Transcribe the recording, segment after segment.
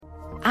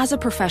As a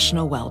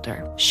professional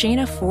welder,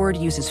 Shayna Ford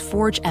uses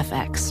Forge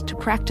FX to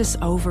practice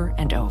over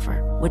and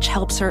over, which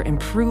helps her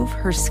improve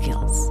her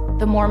skills.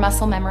 The more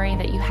muscle memory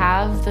that you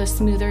have, the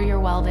smoother your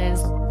weld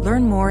is.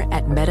 Learn more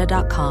at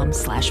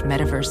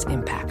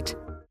meta.com/metaverseimpact.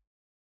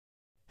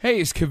 Hey,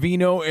 it's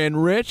Covino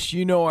and Rich.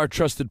 You know our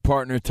trusted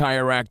partner,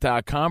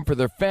 TireRack.com, for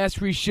their fast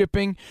free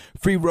shipping,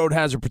 free road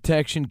hazard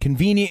protection,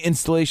 convenient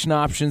installation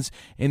options,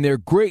 and their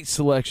great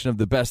selection of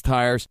the best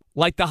tires.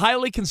 Like the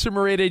highly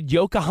consumer-rated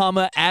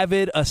Yokohama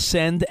Avid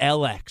Ascend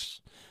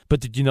LX. But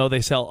did you know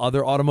they sell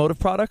other automotive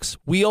products?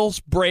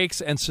 Wheels,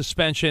 brakes, and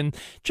suspension,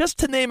 just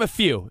to name a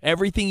few.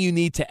 Everything you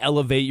need to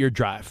elevate your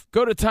drive.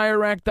 Go to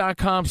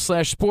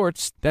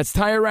TireRack.com/sports. That's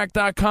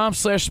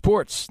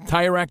TireRack.com/sports.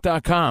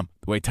 TireRack.com,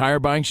 the way tire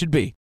buying should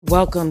be.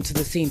 Welcome to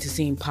the Scene to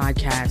Scene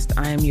podcast.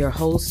 I am your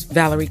host,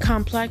 Valerie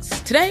Complex.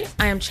 Today,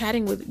 I am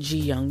chatting with Ji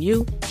Young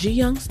Yu. Ji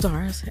Young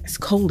stars as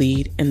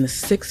co-lead in the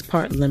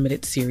 6-part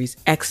limited series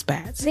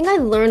Expats. I think I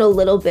learn a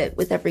little bit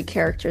with every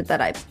character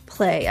that I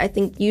play. I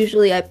think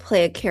usually I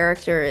play a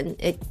character and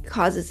it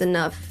causes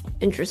enough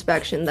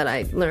introspection that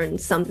I learn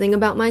something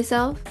about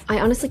myself.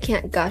 I honestly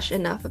can't gush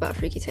enough about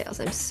Freaky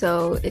Tales. I'm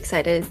so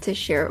excited to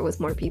share it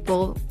with more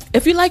people.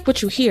 If you like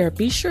what you hear,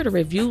 be sure to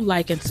review,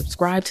 like, and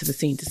subscribe to the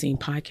Scene to Scene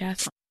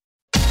podcast.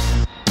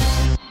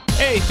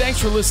 Hey, thanks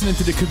for listening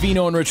to the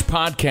Covino and Rich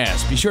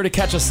podcast. Be sure to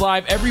catch us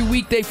live every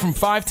weekday from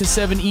 5 to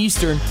 7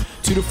 Eastern,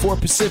 2 to 4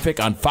 Pacific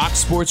on Fox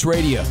Sports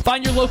Radio.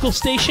 Find your local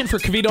station for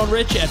Covino and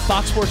Rich at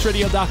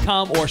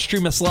foxsportsradio.com or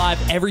stream us live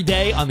every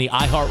day on the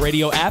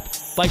iHeartRadio app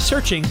by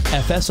searching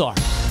FSR.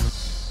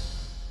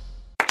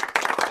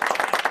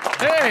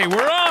 Hey,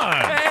 we're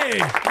on. Hey,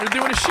 we're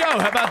doing a show.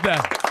 How about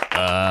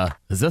that?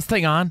 Is this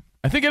thing on?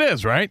 I think it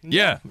is, right?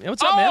 Yeah.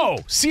 What's up, man? Oh,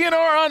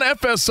 CNR on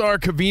FSR,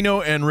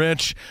 Covino and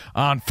Rich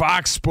on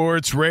Fox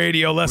Sports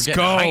Radio. Let's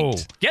go.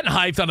 Getting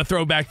hyped on a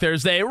Throwback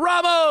Thursday.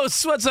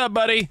 Ramos, what's up,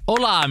 buddy?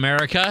 Hola,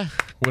 America.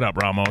 What up,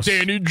 Ramos?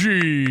 Danny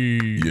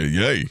G.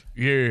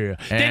 Yeah.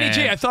 Danny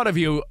G, I thought of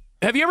you.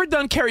 Have you ever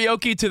done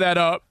karaoke to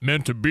that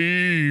Meant to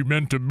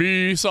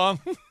Be song?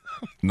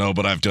 No,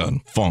 but I've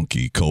done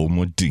Funky Cole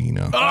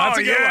Medina. Oh, that's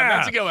a good one.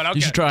 That's a good one. Okay.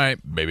 You should try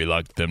Baby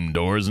Lock Them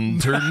Doors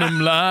and Turn Them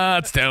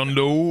Lights Down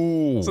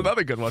Low. It's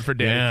another good one for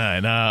Danny. Yeah,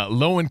 and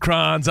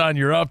Lowenkron's on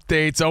your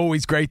updates.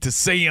 Always great to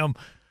see him.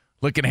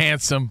 Looking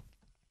handsome.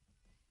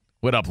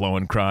 What up,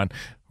 Lowenkron?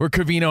 We're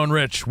Covino and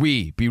Rich.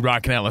 We be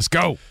rocking out. Let's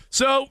go.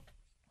 So,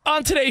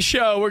 on today's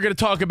show, we're going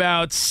to talk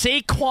about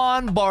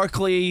Saquon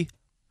Barkley,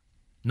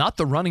 not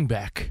the running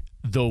back,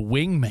 the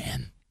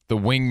wingman. The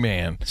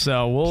wingman.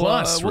 So we'll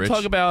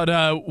talk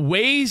about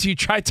ways you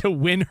tried to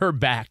win her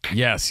back.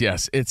 Yes.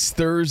 It's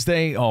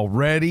Thursday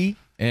already.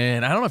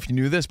 And I don't know if you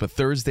knew this, but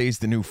Thursday's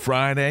the new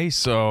Friday,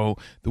 so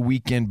the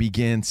weekend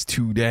begins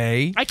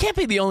today. I can't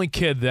be the only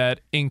kid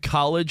that in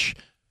college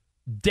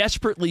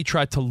desperately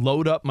tried to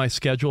load up my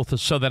schedule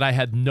so that I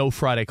had no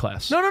Friday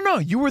class. No.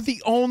 You were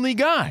the only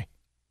guy.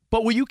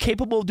 But were you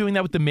capable of doing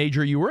that with the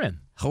major you were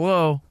in?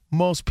 Hello?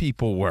 Most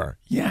people were.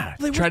 Yeah.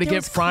 Try to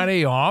get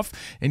Friday off,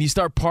 and you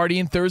start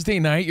partying Thursday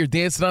night. You're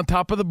dancing on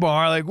top of the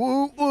bar like,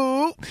 woo,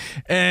 woo.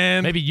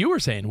 And maybe you were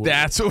saying woo.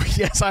 Yes,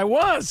 I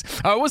was.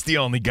 I was the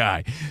only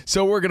guy.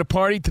 So we're going to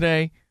party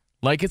today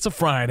like it's a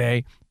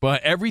Friday,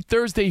 but every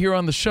Thursday here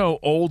on the show,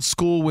 old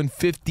school when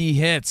 50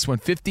 hits. When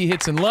 50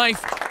 hits in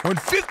life, when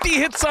 50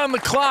 hits on the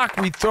clock,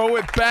 we throw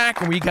it back,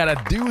 and we got a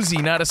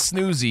doozy, not a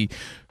snoozy,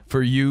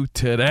 for you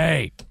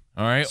today.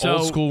 All right, so,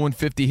 old school when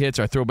 50 hits,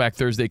 our Throwback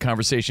Thursday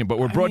conversation, but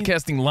we're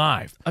broadcasting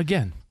live.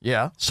 Again.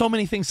 Yeah. So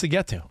many things to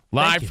get to.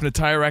 Live from the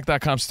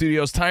TireRack.com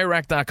studios.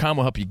 TireRack.com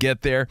will help you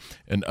get there.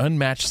 An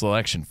unmatched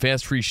selection,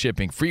 fast free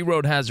shipping, free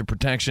road hazard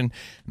protection,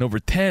 and over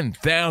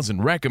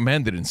 10,000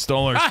 recommended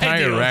installers.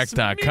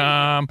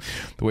 TireRack.com,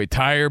 the way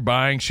tire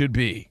buying should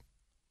be.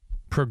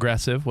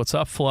 Progressive. What's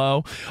up,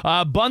 Flo?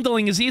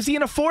 Bundling is easy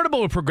and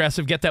affordable with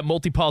Progressive. Get that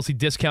multi-policy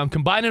discount.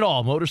 Combine it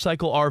all.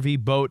 Motorcycle, RV,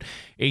 boat,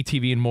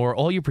 ATV, and more.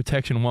 All your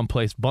protection in one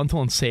place.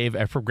 Bundle and save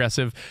at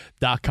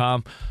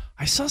Progressive.com.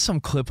 I saw some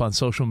clip on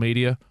social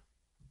media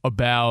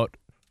about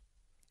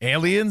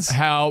aliens.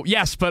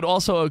 Yes, but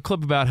also a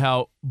clip about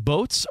how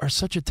boats are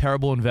such a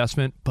terrible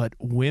investment, but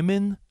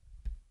women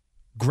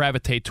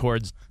gravitate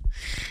towards.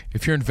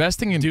 If you're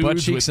investing in butt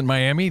cheeks in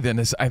Miami, then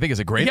I think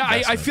it's a great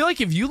investment. I feel like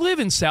if you live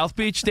in South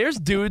Beach, there's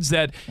dudes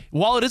that,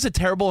 while it is a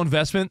terrible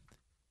investment,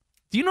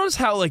 do you notice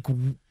how, like...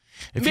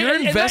 If you're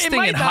investing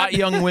in hot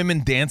young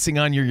women dancing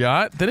on your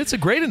yacht, then it's a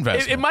great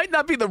investment. It might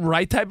not be the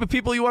right type of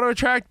people you want to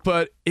attract,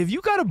 but if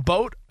you got a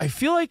boat, I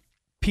feel like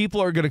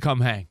people are going to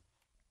come hang.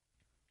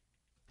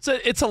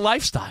 It's a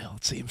lifestyle,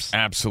 it seems.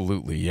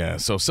 Absolutely, yeah.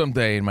 So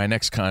someday in my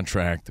next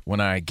contract,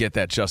 when I get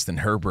that Justin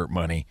Herbert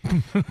money,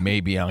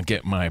 maybe I'll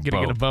get my boat.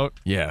 Get a boat?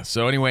 Yeah.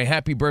 So anyway,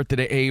 happy birthday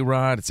to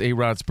A-Rod. It's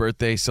A-Rod's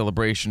birthday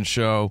celebration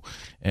show.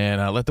 And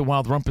let the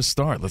Wild Rumpus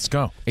start. Let's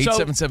go.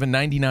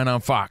 877-99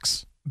 on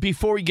Fox.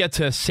 Before we get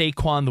to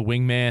Saquon the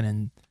wingman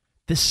and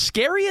the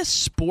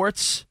scariest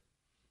sports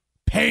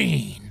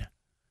pain,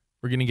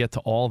 we're going to get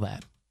to all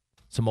that.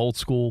 Some old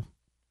school,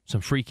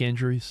 some freak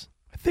injuries.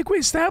 I think we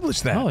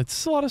established that. Oh,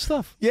 it's a lot of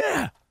stuff.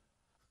 Yeah.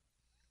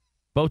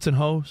 Boats and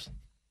hoes.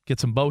 Get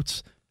some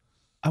boats.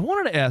 I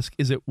wanted to ask,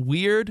 is it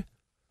weird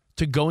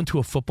to go into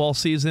a football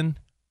season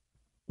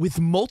with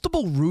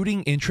multiple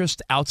rooting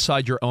interests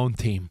outside your own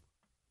team?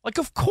 Like,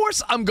 of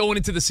course I'm going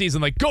into the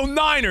season like, go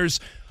Niners!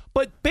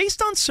 But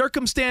based on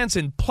circumstance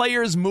and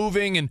players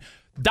moving and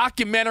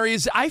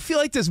documentaries, I feel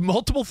like there's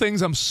multiple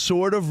things I'm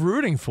sort of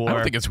rooting for. I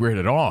don't think it's weird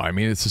at all. I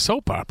mean, it's a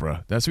soap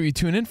opera. That's what you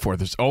tune in for.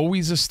 There's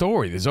always a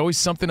story. There's always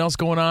something else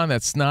going on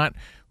that's not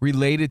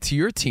related to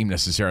your team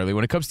necessarily.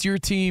 When it comes to your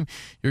team,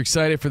 you're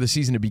excited for the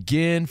season to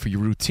begin, for your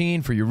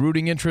routine, for your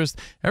rooting interest.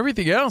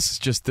 Everything else is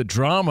just the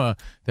drama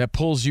that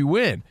pulls you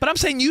in. But I'm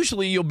saying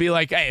usually you'll be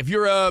like, hey, if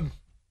you're a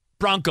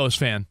Broncos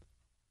fan,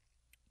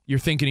 you're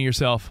thinking to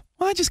yourself,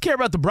 well, I just care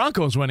about the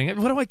Broncos winning.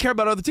 What do I care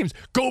about other teams?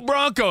 Go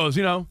Broncos,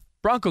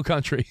 Bronco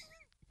country.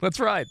 That's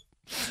right.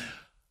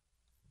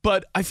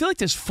 But I feel like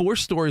there's 4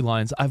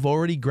 storylines I've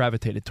already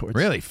gravitated towards.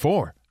 Really?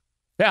 4?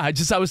 Yeah,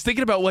 I was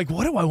thinking about, like,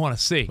 what do I want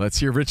to see? Let's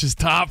hear Rich's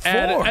top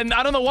 4. And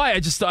I don't know why. I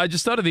just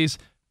thought of these.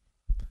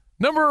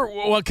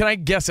 Can I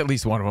guess at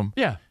least one of them?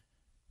 Yeah.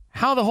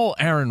 How the whole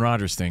Aaron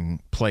Rodgers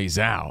thing plays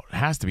out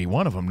has to be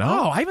one of them,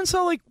 no? Oh, I even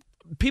saw, like,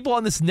 people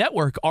on this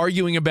network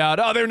arguing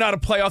about, they're not a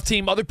playoff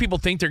team. Other people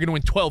think they're going to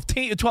win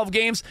 12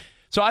 games.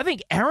 So I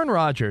think Aaron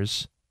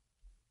Rodgers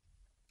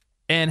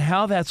and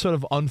how that sort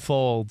of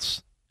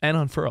unfolds and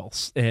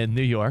unfurls in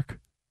New York.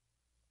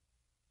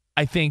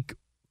 I think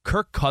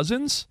Kirk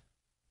Cousins,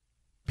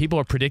 people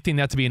are predicting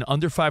that to be an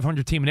under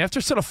 500 team. And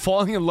after sort of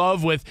falling in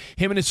love with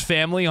him and his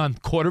family on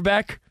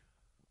quarterback,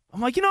 I'm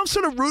like, I'm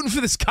sort of rooting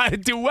for this guy to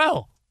do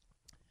well.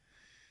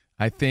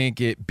 I think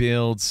it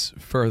builds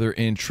further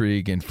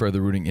intrigue and further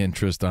rooting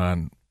interest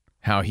on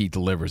how he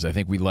delivers. I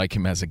think we like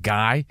him as a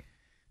guy,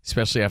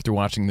 especially after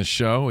watching the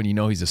show, and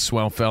he's a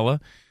swell fella.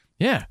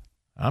 Yeah,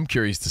 I'm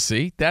curious to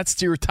see.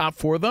 That's your top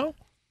 4, though?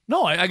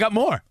 No, I got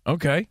more.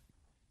 Okay.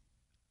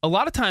 A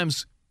lot of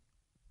times,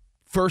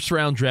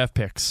 first-round draft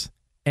picks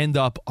end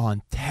up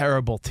on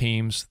terrible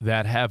teams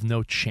that have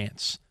no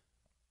chance.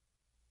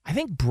 I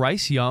think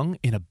Bryce Young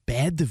in a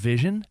bad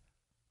division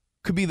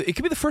could be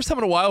the first time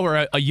in a while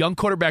where a young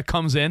quarterback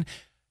comes in.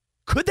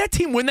 Could that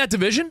team win that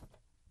division?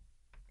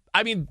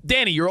 I mean,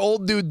 Danny, your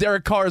old dude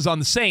Derek Carr is on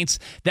the Saints.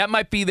 That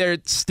might be their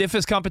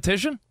stiffest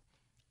competition.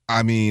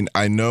 I mean,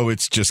 I know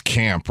it's just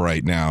camp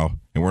right now,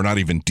 and we're not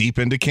even deep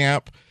into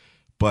camp,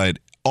 but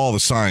all the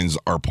signs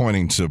are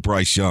pointing to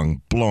Bryce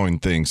Young blowing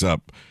things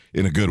up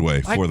in a good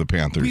way for the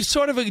Panthers. We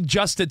sort of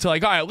adjusted to all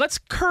right, let's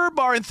curb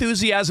our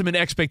enthusiasm and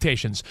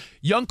expectations.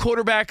 Young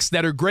quarterbacks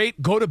that are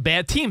great go to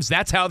bad teams.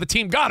 That's how the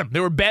team got him.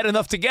 They were bad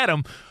enough to get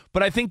him.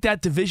 But I think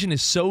that division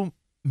is so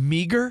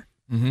meager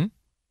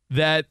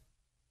that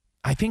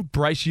I think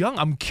Bryce Young,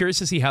 I'm curious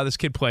to see how this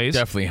kid plays.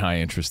 Definitely high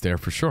interest there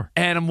for sure.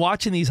 And I'm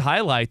watching these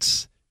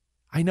highlights.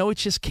 I know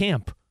it's just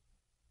camp,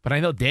 but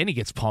I know Danny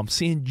gets pumped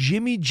seeing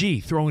Jimmy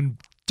G throwing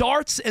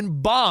darts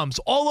and bombs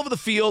all over the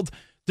field.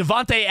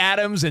 Devontae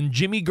Adams and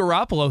Jimmy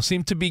Garoppolo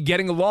seem to be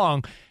getting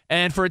along.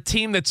 And for a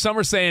team that some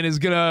are saying is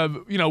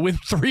going to, win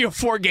 3 or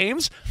 4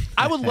 games,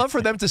 I would love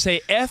for them to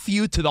say F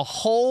you to the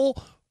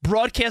whole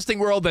broadcasting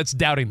world that's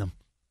doubting them.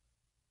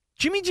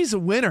 Jimmy G's a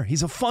winner.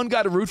 He's a fun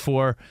guy to root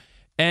for.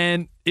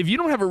 And if you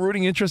don't have a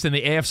rooting interest in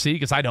the AFC,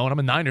 because I don't, I'm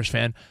a Niners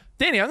fan,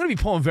 Danny, I'm going to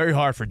be pulling very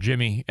hard for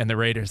Jimmy and the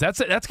Raiders. That's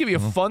going to be a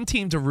fun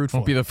team to root for.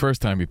 Won't be the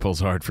first time he pulls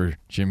hard for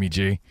Jimmy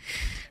G.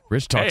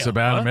 Rich talks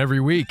about him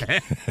every week.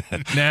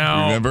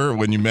 Now, remember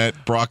when you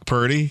met Brock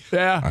Purdy?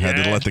 Yeah. I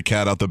had to let the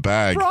cat out the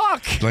bag.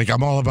 Brock! Like,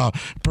 I'm all about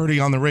Purdy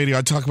on the radio.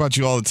 I talk about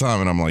you all the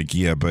time. And I'm like,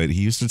 yeah, but he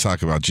used to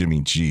talk about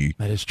Jimmy G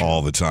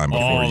all the time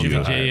before you.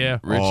 Jimmy G, yeah.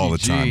 All the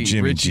time.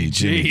 Jimmy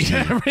G.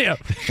 Yeah.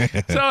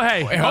 So,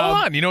 hey. Wait, hold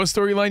on. You know a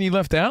storyline you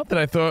left out that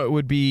I thought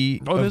would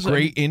be of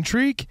great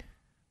intrigue?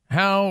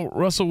 How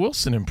Russell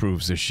Wilson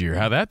improves this year,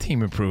 how that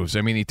team improves.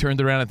 I mean, he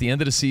turned around at the end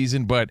of the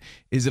season, but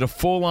is it a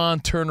full-on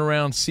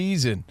turnaround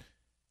season?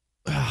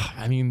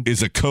 I mean,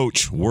 is a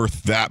coach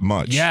worth that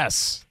much?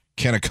 Yes.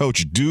 Can a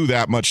coach do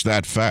that much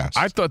that fast?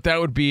 I thought that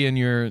would be in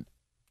your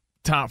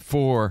top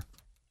 4.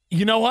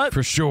 You know what?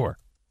 For sure.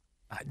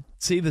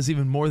 See, there's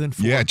even more than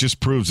 4. Yeah, it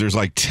just proves there's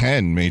like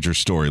 10 major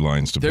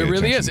storylines to pay attention to. There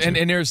really is. And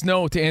there's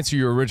no, to answer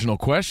your original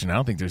question, I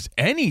don't think there's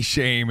any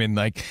shame in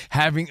like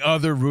having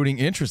other rooting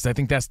interests. I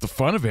think that's the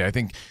fun of it. I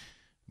think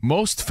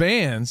most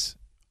fans,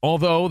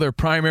 although their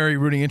primary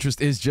rooting interest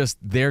is just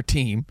their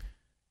team,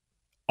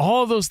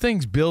 all of those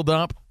things build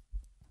up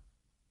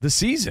the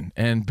season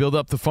and build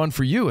up the fun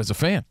for you as a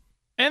fan.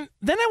 And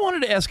then I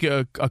wanted to ask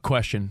you a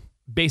question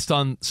based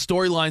on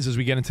storylines as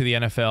we get into the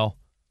NFL.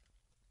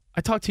 I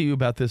talked to you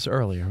about this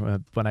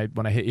earlier when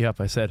I hit you up.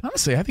 I said,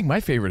 honestly, I think my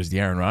favorite is the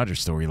Aaron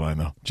Rodgers storyline,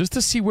 though, just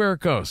to see where it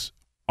goes.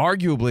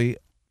 Arguably,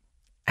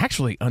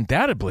 actually,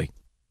 undoubtedly,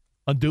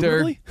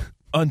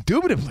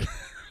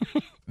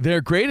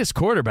 their greatest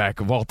quarterback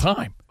of all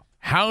time.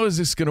 How is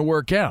this going to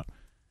work out?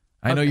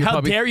 I know you How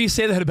probably... dare you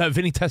say that about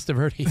Vinny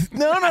Testaverde?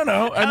 No.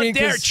 I mean,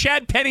 dare 'cause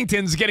Chad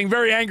Pennington's getting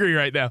very angry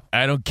right now.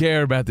 I don't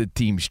care about the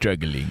team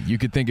struggling. You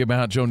could think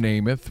about Joe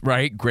Namath,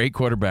 right? Great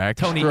quarterback.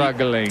 Tony But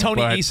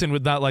Eason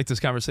would not like this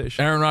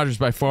conversation. Aaron Rodgers,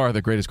 by far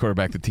the greatest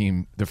quarterback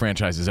the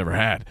franchise has ever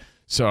had.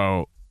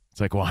 So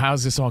it's like, well,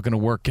 how's this all going to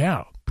work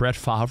out? Brett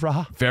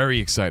Favre. Very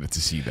excited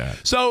to see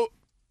that. So,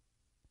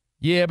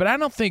 yeah, but I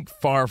don't think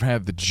Favre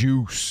had the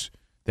juice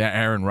that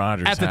Aaron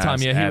Rodgers At the has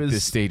time, yeah, he at was-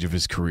 this stage of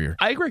his career.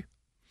 I agree.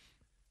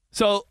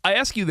 So, I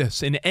ask you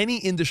this. In any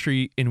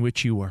industry in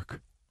which you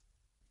work,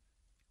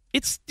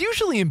 it's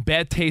usually in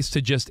bad taste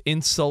to just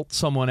insult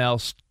someone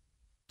else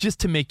just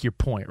to make your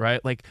point,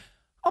 right? Like,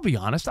 I'll be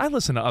honest. I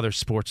listen to other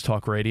sports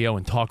talk radio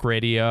and talk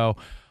radio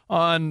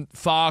on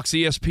Fox,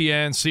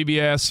 ESPN,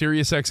 CBS,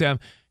 SiriusXM. And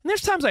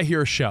there's times I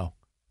hear a show,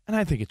 and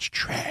I think it's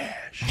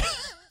trash.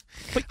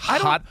 But I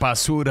don't, Hot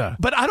Basura.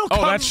 But I don't Oh,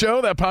 come... that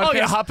show? That podcast? Oh,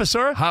 yeah, Hot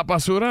Basura? Hot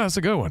Basura? That's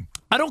a good one.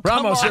 I don't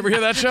come Ramos, on... you ever hear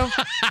that show?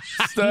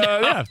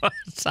 Yeah.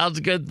 Sounds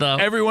good, though.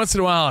 Every once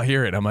in a while I'll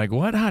hear it. I'm like,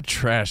 what hot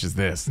trash is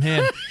this?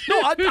 Man.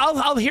 No,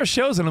 I'll hear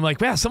shows, and I'm like,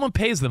 man, someone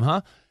pays them,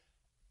 huh?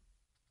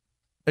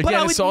 But I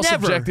Again, would it's all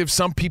never- subjective.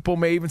 Some people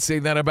may even say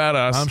that about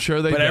us. I'm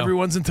sure they But do.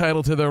 everyone's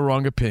entitled to their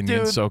wrong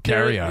opinion, Dude, so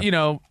carry there- on. You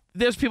know,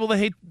 there's people that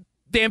hate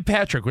Dan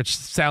Patrick, which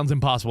sounds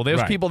impossible.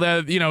 There's Right. people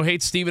that,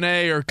 hate Stephen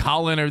A. or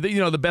Colin or,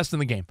 the best in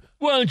the game.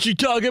 Why don't you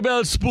talk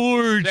about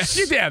sports?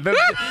 Yeah,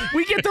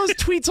 we get those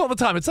tweets all the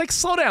time. It's like,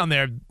 slow down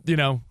there,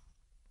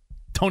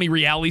 Tony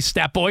Reale,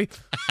 stat boy.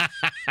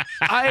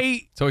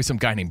 It's always some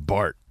guy named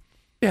Bart.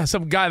 Yeah,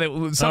 some guy that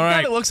looks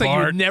right, like you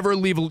Bart. would never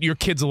leave your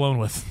kids alone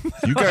with.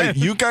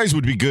 You guys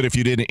would be good if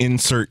you didn't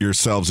insert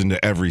yourselves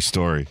into every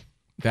story.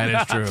 That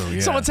is true, yeah.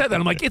 Someone said that.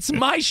 I'm like, it's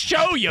my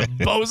show, you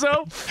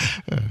bozo.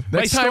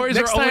 Next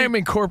time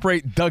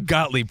incorporate Doug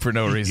Gottlieb for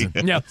no reason.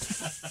 Yeah.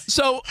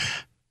 So,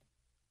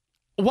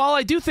 while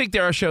I do think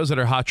there are shows that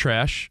are hot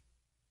trash,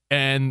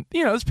 and,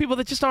 there's people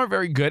that just aren't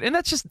very good, and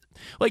that's just,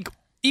 like,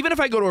 even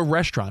if I go to a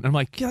restaurant, and I'm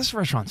like, yeah, this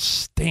restaurant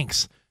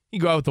stinks. You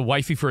go out with the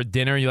wifey for a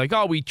dinner, and you're like,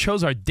 oh, we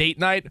chose our date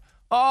night.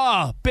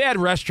 Oh, bad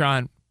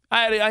restaurant.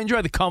 I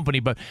enjoy the company,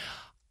 but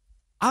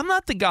I'm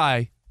not the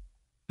guy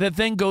that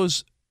then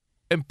goes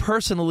and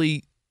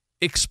personally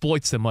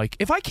exploits them. Like,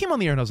 if I came on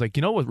the air and I was like,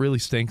 you know what really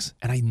stinks?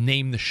 And I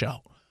named the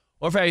show.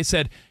 Or if I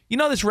said,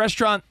 this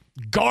restaurant,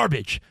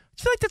 garbage.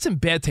 I feel like that's in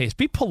bad taste.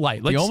 Be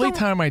polite. Like, the only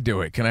time I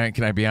do it, can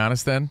I be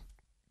honest then?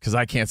 Because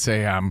I can't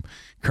say I'm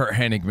Kurt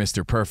Hennig,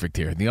 Mr. Perfect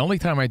here. The only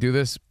time I do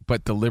this,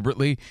 but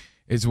deliberately,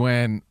 is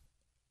when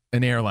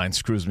an airline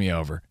screws me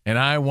over. And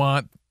I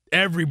want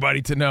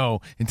everybody to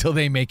know until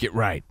they make it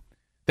right.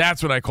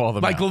 That's what I call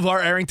them. Like out.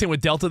 LeVar Arrington with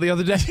Delta the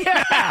other day?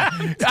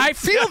 Yeah, I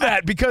feel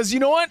that because you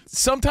know what?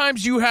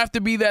 Sometimes you have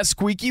to be that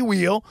squeaky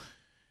wheel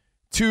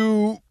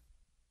to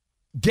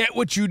get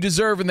what you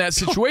deserve in that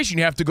situation.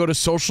 You have to go to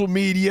social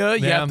media.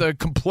 You have to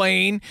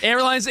complain.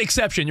 Airlines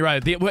exception. You're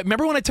right.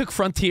 Remember when I took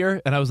Frontier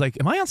and I was like,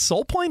 "Am I on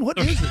Soul Plane? What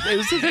is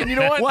it?" And you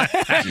know what?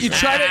 You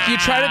try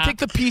to take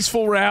the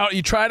peaceful route.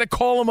 You try to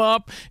call them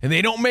up, and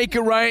they don't make it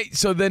right.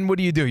 So then, what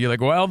do? You're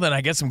like, well, then I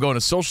guess I'm going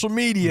to social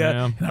media,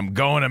 and I'm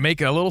going to make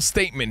a little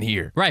statement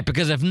here. Right,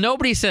 because if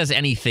nobody says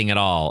anything at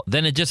all,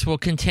 then it just will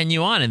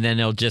continue on, and then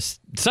it'll just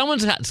someone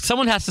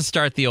has to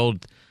start the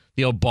old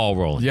ball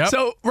rolling. Yep.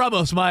 So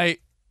Ramos, my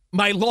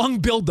long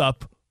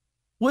buildup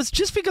was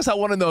just because I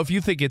want to know if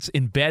you think it's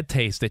in bad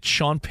taste that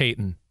Sean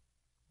Payton,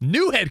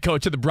 new head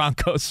coach of the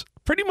Broncos,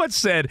 pretty much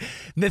said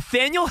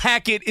Nathaniel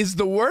Hackett is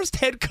the worst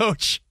head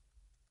coach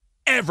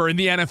ever in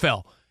the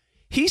NFL.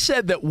 He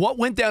said that what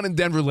went down in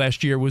Denver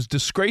last year was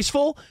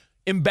disgraceful,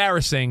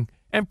 embarrassing,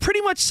 and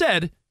pretty much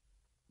said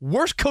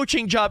worst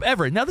coaching job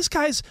ever. Now this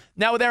guy's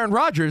now with Aaron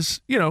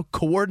Rodgers,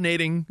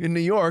 coordinating in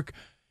New York.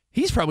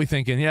 He's probably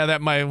thinking, yeah, that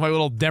my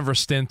little Denver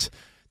stint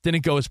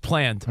didn't go as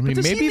planned. I mean,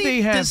 Does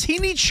he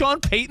need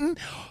Sean Payton,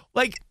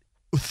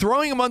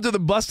 throwing him under the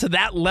bus to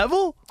that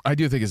level? I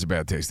do think it's a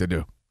bad taste. I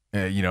do.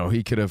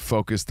 He could have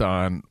focused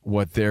on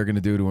what they're going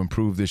to do to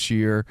improve this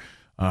year.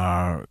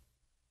 Talk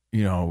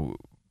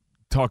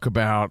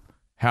about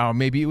how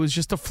maybe it was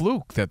just a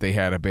fluke that they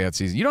had a bad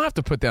season. You don't have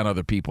to put down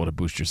other people to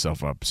boost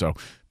yourself up. So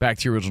back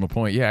to your original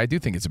point, yeah, I do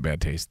think it's a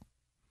bad taste.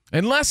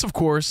 Unless, of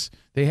course,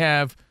 they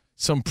have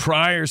some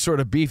prior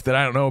sort of beef that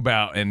I don't know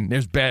about, and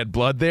there's bad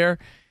blood there.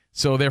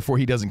 So, therefore,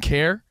 he doesn't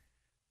care.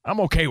 I'm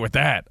okay with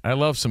that. I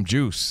love some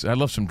juice. I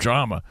love some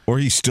drama. Or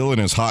he's still in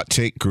his hot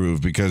take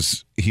groove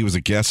because he was a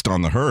guest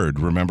on The Herd,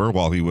 remember,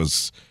 while he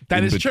was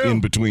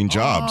in between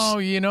jobs.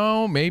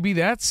 Oh, maybe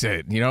that's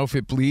it. If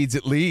it bleeds,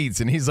 it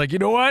leads. And he's like, you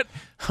know what?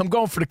 I'm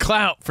going for the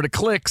clout, for the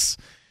clicks.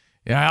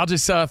 Yeah, I'll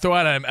just throw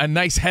out a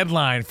nice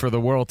headline for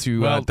the world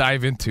to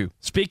dive into.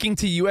 Speaking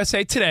to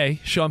USA Today,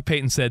 Sean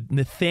Payton said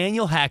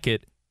Nathaniel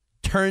Hackett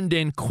turned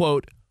in,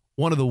 quote,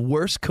 one of the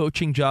worst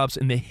coaching jobs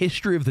in the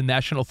history of the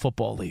National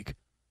Football League.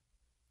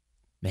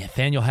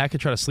 Nathaniel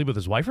Hackett tried to sleep with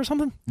his wife or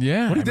something?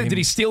 Yeah. Did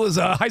he steal his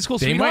high school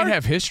They sweetheart? might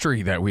have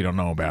history that we don't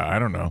know about. I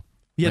don't know.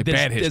 Yeah,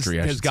 bad history,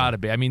 I There's should got say. to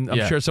be. I mean,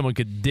 I'm sure someone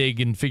could dig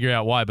and figure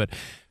out why, but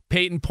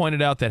Payton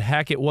pointed out that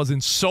Hackett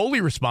wasn't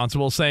solely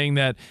responsible, saying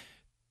that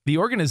the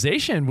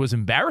organization was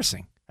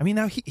embarrassing. I mean,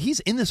 now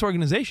he's in this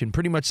organization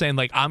pretty much saying,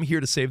 like, I'm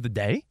here to save the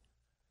day.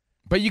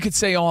 But you could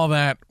say all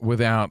that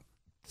without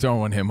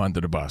throwing him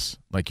under the bus,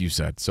 like you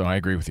said. So I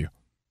agree with you.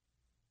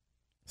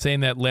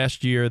 Saying that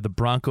last year the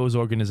Broncos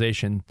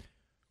organization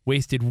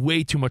wasted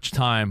way too much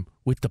time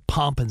with the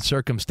pomp and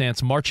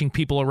circumstance, marching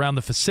people around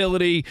the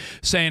facility,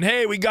 saying,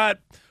 hey, we got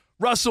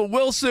Russell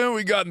Wilson,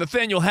 we got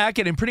Nathaniel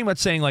Hackett, and pretty much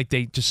saying like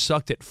they just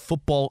sucked at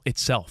football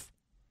itself.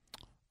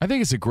 I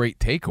think it's a great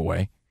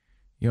takeaway.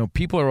 You know,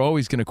 people are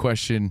always going to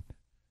question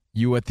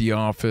you at the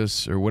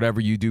office or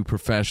whatever you do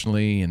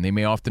professionally, and they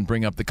may often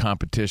bring up the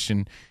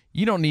competition.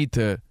 You don't need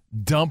to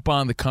dump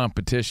on the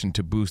competition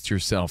to boost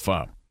yourself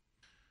up.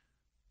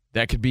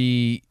 That could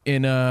be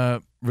in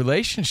a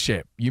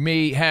relationship. You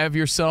may have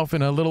yourself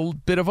in a little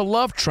bit of a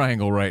love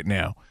triangle right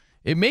now.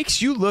 It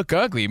makes you look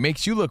ugly. It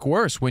makes you look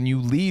worse when you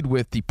lead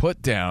with the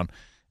put down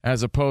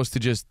as opposed to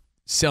just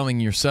selling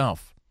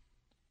yourself.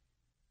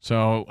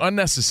 So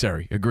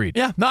unnecessary. Agreed.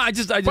 Yeah. No, I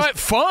just. But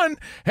fun.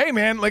 Hey,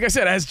 man. Like I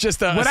said, as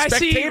just a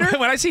spectator,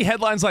 when I see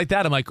headlines like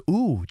that, I'm like,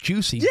 ooh,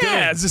 juicy. Yeah, good.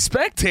 as a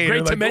spectator,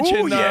 Great to mention.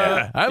 Ooh,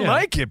 yeah, I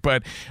like it.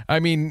 But I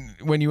mean,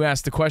 when you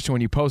ask the question,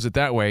 when you pose it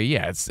that way,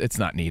 yeah, it's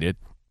not needed.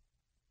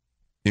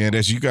 And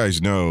as you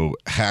guys know,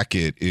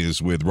 Hackett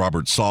is with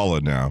Robert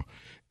Saleh now.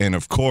 And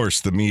of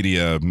course, the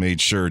media made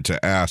sure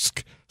to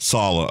ask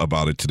Saleh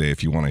about it today,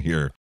 if you want to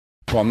hear.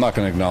 Well, I'm not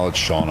going to acknowledge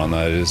Sean on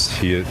that.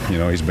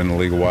 He's been in the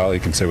league a while. He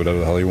can say whatever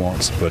the hell he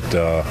wants. But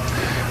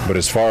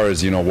as far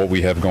as, what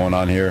we have going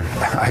on here,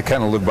 I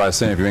kind of look by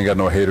saying, if you ain't got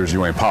no haters,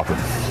 you ain't popping.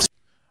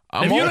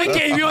 If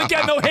you ain't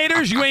got no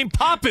haters, you ain't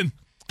popping.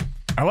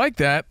 I like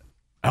that.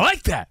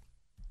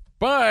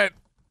 But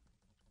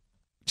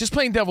just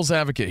playing devil's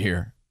advocate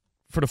here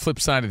for the flip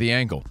side of the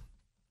angle.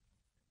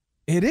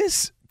 It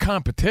is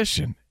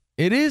competition.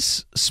 It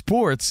is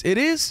sports. It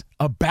is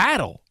a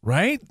battle,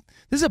 right?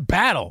 This is a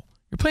battle.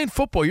 You're playing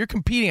football. You're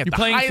competing at the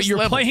highest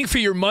level. You're playing for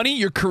your money,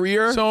 your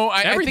career. So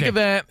I think of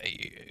that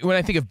when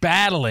I think of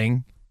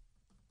battling.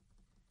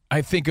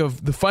 I think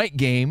of the fight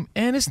game,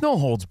 and it's no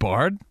holds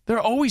barred. They're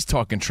always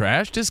talking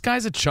trash. This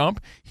guy's a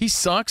chump. He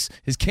sucks.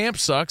 His camp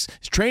sucks.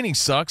 His training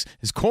sucks.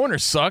 His corner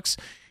sucks.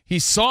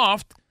 He's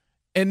soft,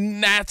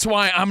 and that's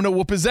why I'm going to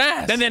whoop his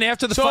ass. And then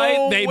after the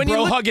fight, they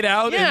hug it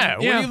out. Yeah,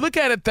 when you look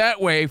at it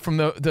that way from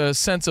the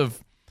sense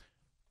of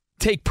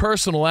take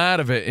personal out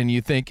of it and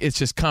you think it's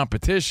just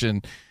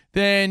competition,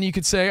 then you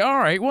could say, all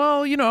right,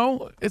 well,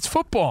 it's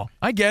football.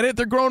 I get it.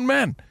 They're grown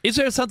men. Is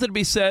there something to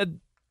be said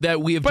that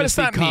we have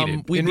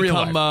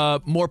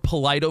become more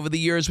polite over the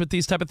years with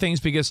these type of things?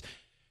 Because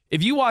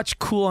if you watch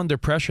Cool Under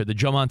Pressure, the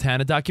Joe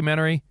Montana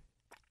documentary,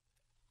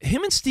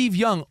 him and Steve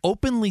Young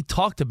openly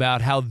talked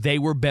about how they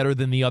were better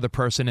than the other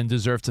person and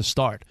deserved to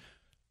start.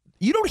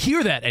 You don't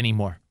hear that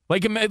anymore.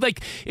 Like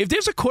if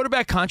there's a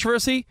quarterback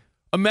controversy,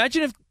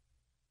 imagine if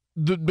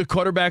the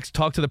quarterbacks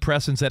talk to the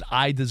press and said,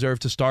 I deserve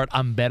to start.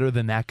 I'm better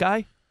than that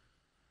guy.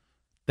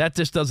 That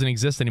just doesn't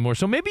exist anymore.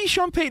 So maybe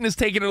Sean Payton is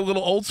taking it a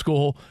little old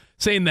school,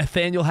 saying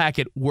Nathaniel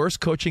Hackett, worst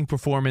coaching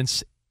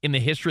performance in the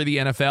history of the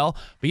NFL.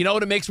 But you know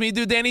what it makes me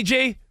do, Danny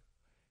G?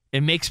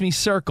 It makes me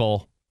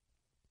circle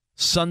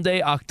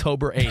Sunday,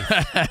 October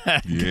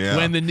 8th. Yeah.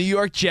 When the New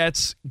York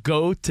Jets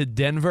go to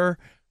Denver,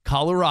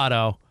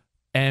 Colorado,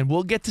 and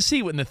we'll get to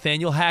see what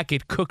Nathaniel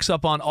Hackett cooks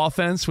up on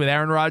offense with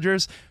Aaron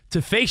Rodgers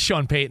to face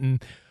Sean Payton.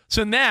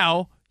 So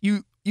now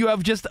you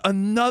have just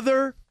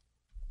another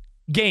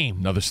game.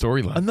 Another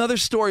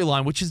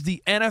storyline, which is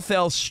the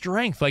NFL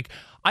strength. Like,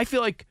 I feel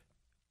like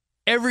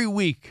every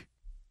week,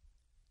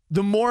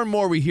 the more and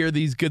more we hear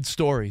these good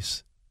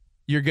stories,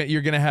 you're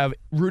going to have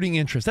rooting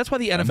interest. That's why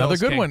the NFL Another is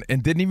good king. one,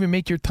 and didn't even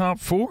make your top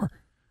 4.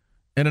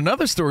 And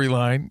another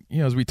storyline,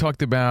 as we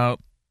talked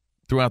about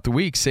throughout the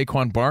week,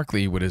 Saquon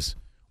Barkley with his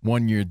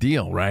 1-year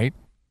deal, right?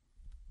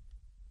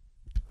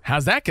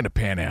 How's that going to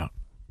pan out?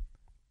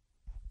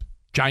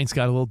 Giants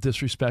got a little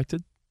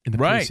disrespected in the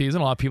preseason. A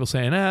lot of people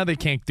saying, they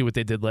can't do what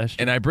they did last year.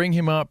 And I bring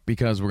him up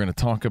because we're going to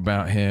talk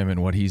about him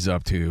and what he's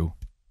up to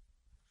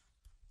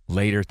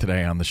later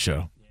today on the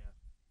show. Yeah.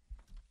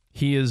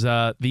 He is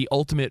the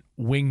ultimate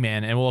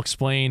wingman, and we'll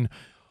explain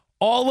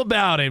all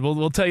about it.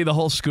 We'll tell you the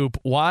whole scoop.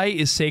 Why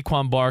is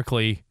Saquon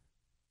Barkley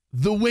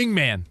the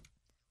wingman?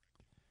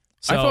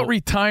 I thought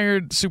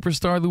retired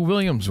superstar Lou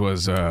Williams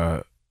was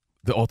the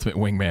ultimate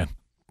wingman.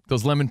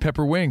 Those lemon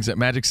pepper wings at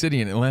Magic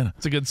City in Atlanta.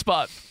 It's a good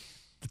spot.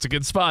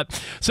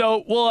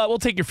 So we'll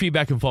take your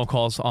feedback and phone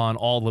calls on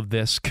all of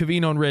this.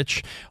 Covino and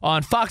Rich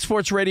on Fox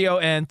Sports Radio,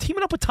 and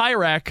teaming up with Tire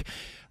Rack,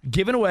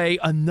 giving away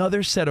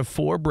another set of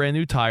 4 brand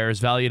new tires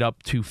valued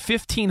up to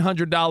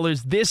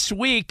 $1,500 this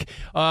week.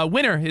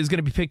 Winner is going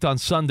to be picked on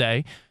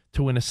Sunday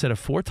to win a set of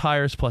 4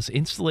 tires plus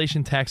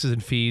installation, taxes,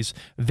 and fees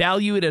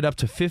valued at up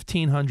to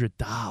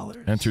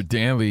 $1,500. Enter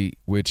daily,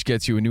 which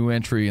gets you a new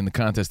entry in the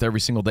contest every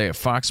single day at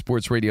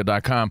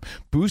foxsportsradio.com.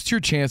 Boost your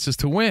chances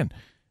to win.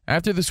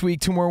 After this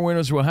week, 2 more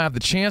winners will have the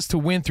chance to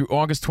win through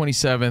August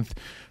 27th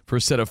for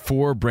a set of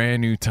 4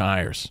 brand new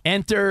tires.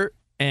 Enter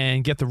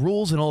and get the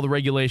rules and all the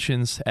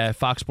regulations at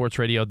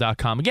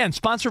foxsportsradio.com. Again,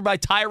 sponsored by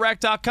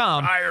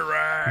TireRack.com. Tire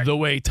Rack. The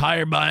way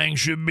tire buying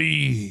should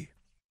be.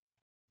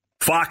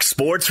 Fox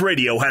Sports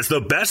Radio has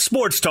the best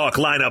sports talk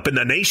lineup in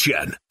the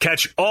nation.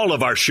 Catch all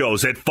of our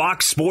shows at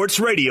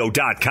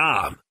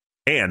foxsportsradio.com.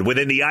 And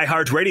within the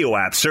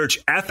iHeartRadio app,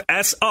 search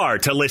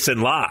FSR to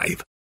listen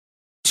live.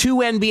 Two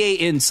NBA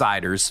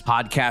insiders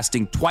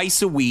podcasting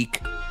twice a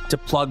week to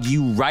plug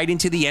you right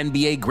into the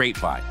NBA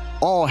grapevine.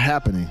 All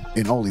happening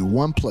in only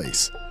one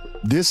place.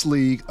 This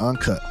League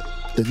Uncut,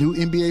 the new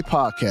NBA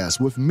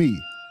podcast with me,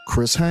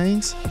 Chris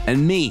Haynes,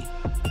 and me,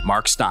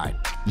 Mark Stein.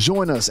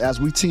 Join us as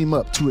we team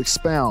up to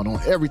expound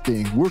on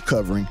everything we're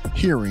covering,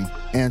 hearing,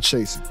 and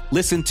chasing.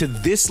 Listen to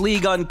This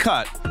League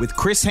Uncut with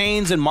Chris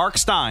Haynes and Mark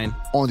Stein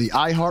on the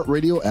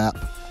iHeartRadio app,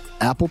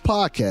 Apple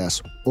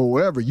Podcasts, or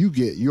wherever you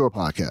get your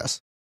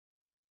podcasts.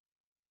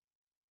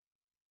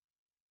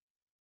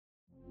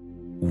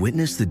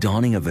 Witness the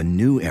dawning of a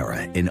new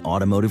era in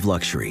automotive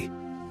luxury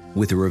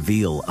with a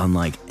reveal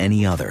unlike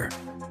any other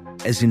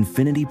as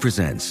Infiniti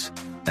presents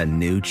a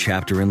new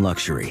chapter in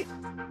luxury,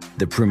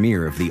 the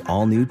premiere of the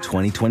all-new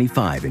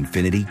 2025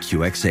 Infiniti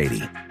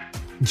QX80.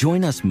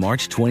 Join us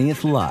March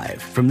 20th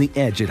live from the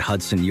Edge at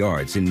Hudson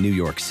Yards in New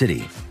York City,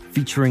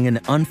 featuring an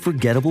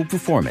unforgettable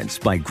performance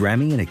by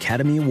Grammy and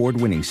Academy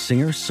Award-winning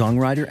singer,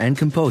 songwriter, and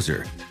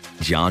composer,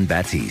 Jon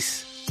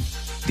Batiste.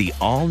 The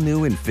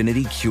all-new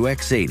Infiniti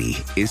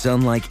QX80 is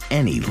unlike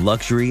any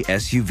luxury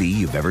SUV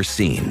you've ever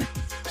seen.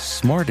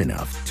 Smart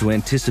enough to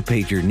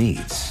anticipate your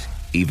needs,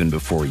 even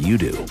before you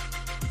do.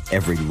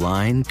 Every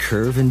line,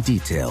 curve, and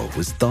detail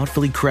was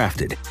thoughtfully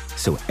crafted,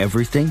 so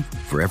everything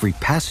for every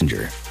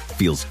passenger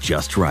feels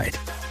just right.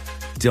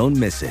 Don't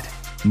miss it.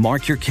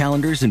 Mark your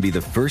calendars and be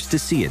the first to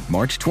see it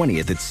March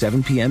 20th at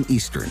 7 p.m.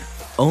 Eastern,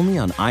 only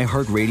on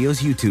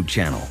iHeartRadio's YouTube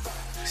channel.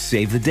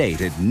 Save the date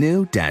at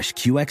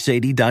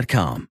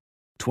new-QX80.com.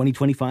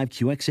 2025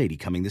 QX80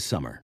 coming this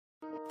summer.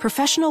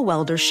 Professional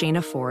welder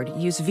Shayna Ford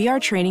used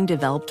VR training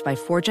developed by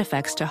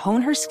ForgeFX to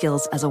hone her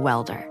skills as a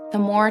welder. The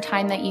more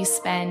time that you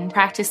spend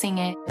practicing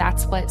it,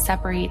 that's what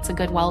separates a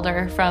good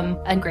welder from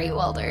a great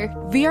welder.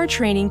 VR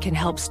training can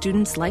help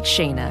students like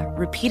Shayna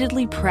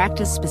repeatedly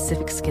practice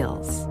specific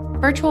skills.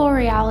 Virtual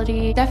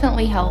reality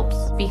definitely helps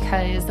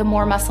because the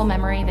more muscle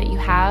memory that you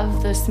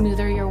have, the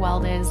smoother your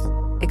weld is.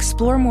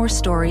 Explore more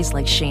stories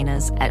like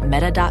Shayna's at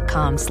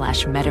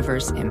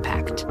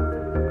meta.com/metaverseimpact.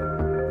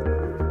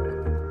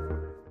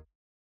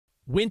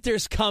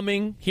 Winter's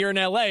coming here in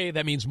L.A.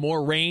 That means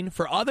more rain.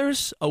 For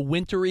others, a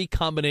wintry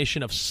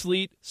combination of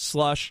sleet,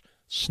 slush,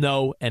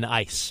 snow, and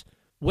ice.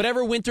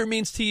 Whatever winter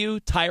means to you,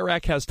 Tire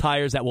Rack has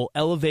tires that will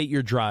elevate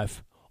your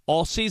drive.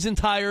 All-season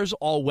tires,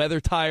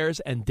 all-weather tires,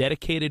 and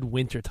dedicated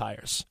winter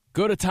tires.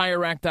 Go to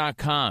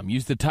TireRack.com.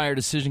 Use the Tire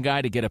Decision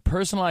Guide to get a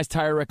personalized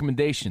tire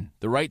recommendation.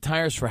 The right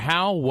tires for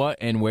how, what,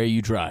 and where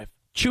you drive.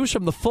 Choose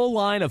from the full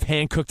line of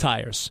hand-cooked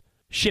tires.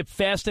 Ship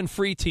fast and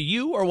free to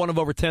you or one of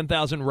over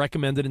 10,000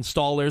 recommended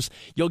installers.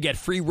 You'll get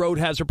free road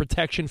hazard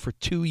protection for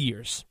 2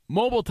 years.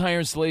 Mobile tire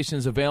installation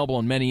is available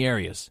in many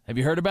areas. Have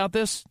you heard about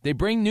this? They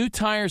bring new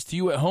tires to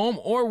you at home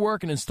or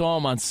work and install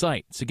them on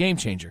site. It's a game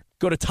changer.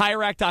 Go to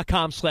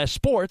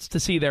TireRack.com/sports to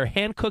see their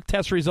hand-cooked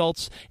test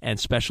results and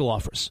special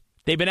offers.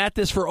 They've been at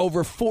this for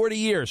over 40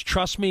 years.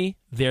 Trust me,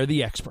 they're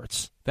the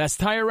experts. That's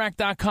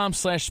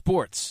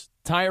TireRack.com/sports.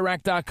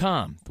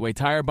 TireRack.com, the way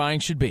tire buying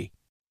should be.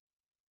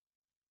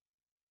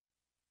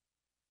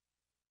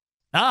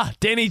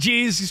 Danny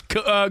G's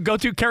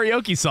go-to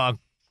karaoke song.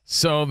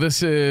 So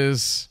this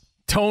is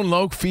Tone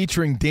Loc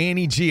featuring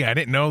Danny G. I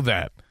didn't know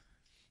that.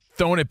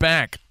 Throwing it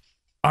back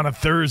on a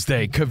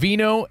Thursday.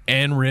 Covino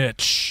and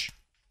Rich.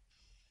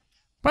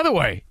 By the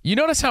way, you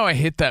notice how I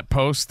hit that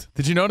post?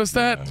 Did you notice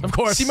that? Of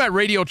course. See my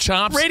radio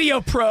chops?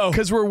 Radio Pro.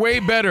 Because we're way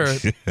better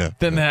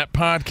than that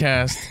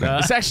podcast.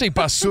 It's actually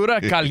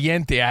Basura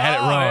Caliente. I had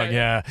it wrong,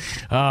 yeah.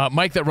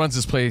 Mike that runs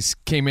this place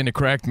came in to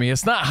correct me.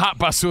 It's not hot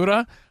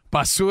basura.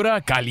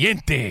 Basura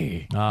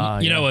Caliente.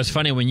 You know, it was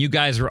funny when you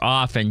guys were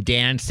off and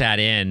Dan sat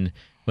in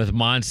with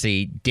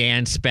Monsi.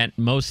 Dan spent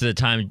most of the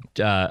time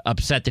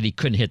upset that he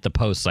couldn't hit the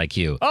post like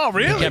you. Oh,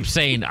 really? He kept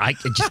saying, I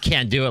just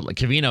can't do it. Like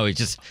Covino, he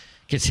just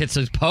gets hits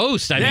his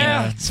post. I mean,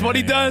 that's what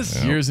he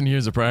does. Years and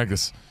years of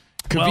practice.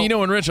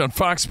 Covino and Rich on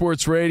Fox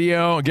Sports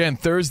Radio. Again,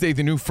 Thursday,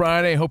 the new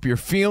Friday. Hope you're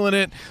feeling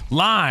it.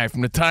 Live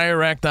from the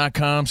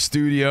TireRack.com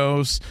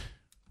studios.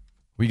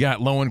 We got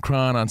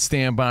Lowenkron on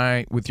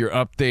standby with your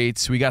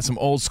updates. We got some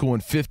old school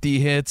and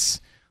 50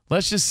 hits.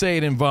 Let's just say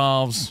it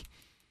involves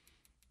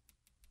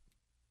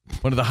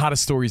one of the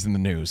hottest stories in the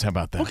news. How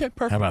about that? Okay,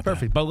 perfect. How about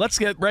perfect. But let's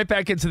get right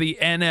back into the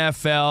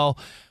NFL,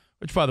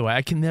 which, by the way,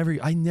 I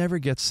never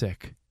get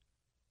sick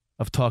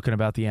of talking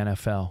about the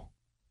NFL.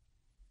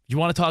 You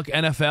want to talk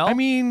NFL? I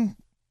mean,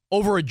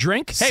 over a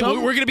drink? Hey,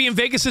 we're going to be in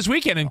Vegas this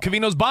weekend, and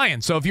Covino's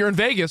buying. So if you're in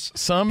Vegas,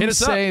 some hit us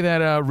say up.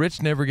 that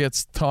Rich never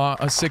gets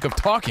sick of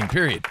talking,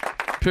 period.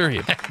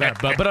 Yeah,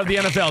 but of the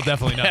NFL,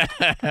 definitely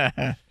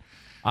not.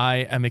 I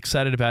am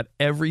excited about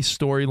every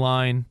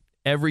storyline,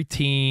 every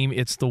team.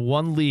 It's the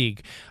one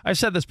league. I've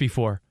said this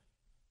before.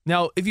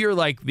 Now, if you're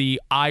like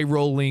the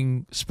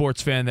eye-rolling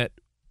sports fan that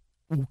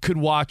could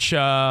watch,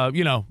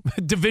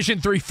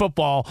 Division III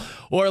football,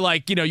 or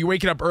like, you're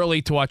waking up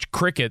early to watch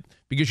cricket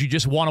because you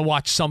just want to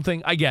watch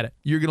something, I get it.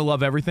 You're going to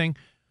love everything.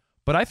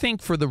 But I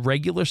think for the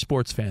regular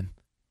sports fan,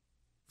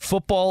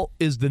 football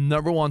is the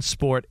number one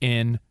sport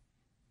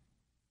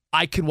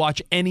I could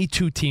watch any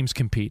two teams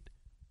compete.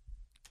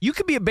 You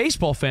could be a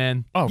baseball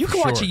fan. Oh, you for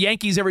can watch sure. the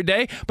Yankees every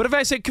day. But if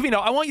I said, Covino,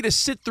 I want you to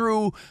sit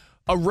through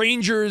a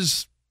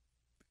Rangers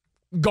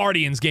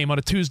Guardians game on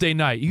a Tuesday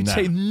night, you'd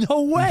say,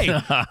 no way.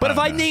 But if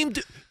I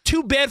named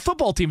two bad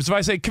football teams, if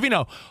I say,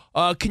 Covino,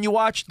 can you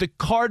watch the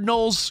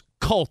Cardinals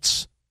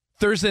Colts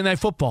Thursday Night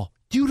Football?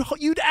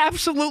 You'd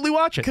absolutely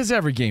watch it. Because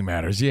every game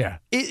matters, yeah.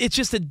 It's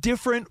just a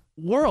different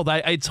world.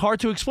 It's hard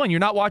to explain. You're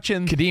not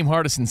watching Kadeem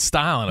Hardison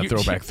style on a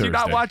Throwback Thursday. You're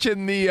not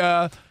watching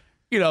the,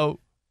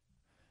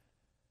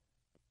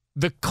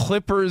 the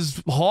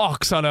Clippers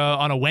Hawks on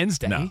a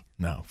Wednesday.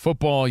 No.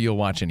 Football, you'll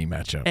watch any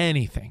matchup.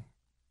 Anything.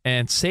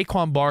 And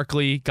Saquon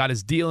Barkley got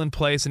his deal in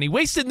place, and he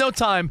wasted no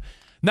time.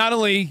 Not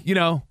only,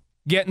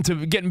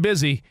 getting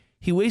busy,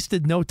 he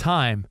wasted no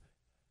time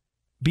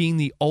being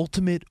the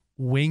ultimate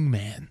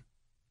wingman.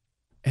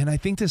 And I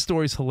think this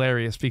story's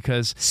hilarious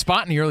because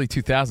Spot in the early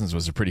 2000s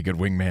was a pretty good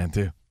wingman,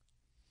 too.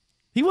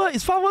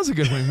 Spot was a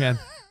good wingman.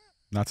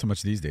 Not so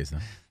much these days, though.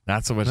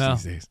 Not so much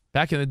these days.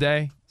 Back in the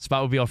day,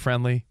 Spot would be all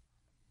friendly.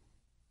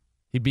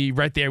 He'd be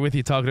right there with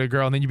you talking to a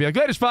girl, and then you'd be like,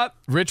 later, Spot.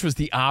 Rich was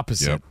the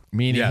opposite,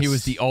 meaning he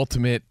was the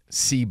ultimate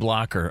C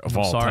blocker of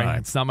all time.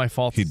 It's not my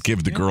fault. He'd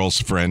give the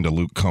girl's friend a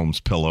Luke Combs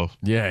pillow.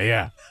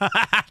 Yeah.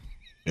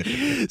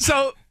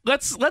 So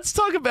let's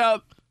talk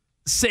about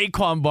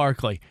Saquon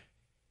Barkley.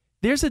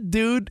 There's a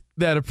dude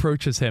that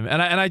approaches him,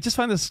 and I just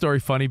find this story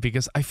funny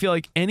because I feel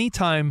like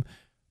anytime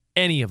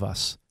any of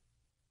us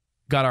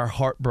got our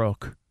heart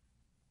broke,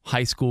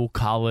 high school,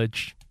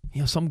 college,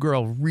 some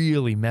girl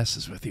really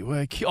messes with you.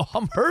 Like,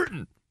 I'm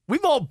hurting.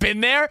 We've all been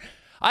there.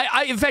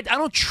 In fact, I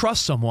don't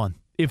trust someone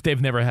if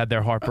they've never had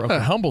their heart broken.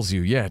 It humbles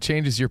you, yeah. It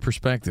changes your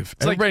perspective.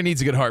 Everybody needs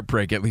a good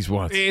heartbreak at least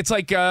once. It's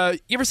like, you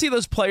ever see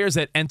those players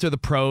that enter the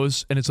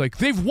pros, and it's like,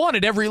 they've won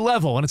at every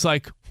level, and it's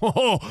like,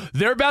 oh,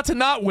 they're about to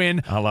not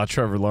win. A la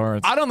Trevor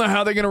Lawrence. I don't know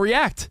how they're going to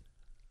react.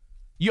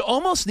 You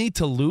almost need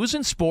to lose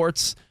in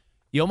sports.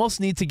 You almost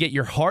need to get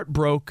your heart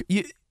broke.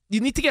 You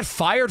need to get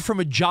fired from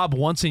a job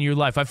once in your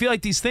life. I feel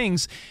like these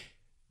things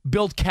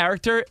build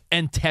character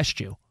and test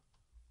you.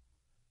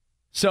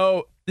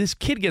 So this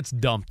kid gets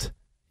dumped.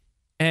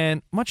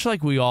 And much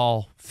like we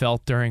all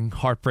felt during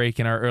heartbreak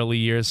in our early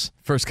years.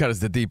 First cut is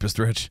the deepest,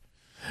 Rich.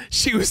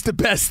 She was the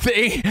best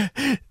thing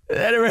that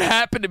ever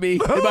happened to me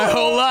in my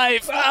whole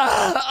life.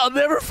 I'll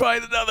never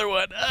find another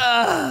one.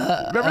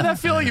 Remember that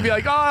feeling? You'd be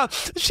like, I'll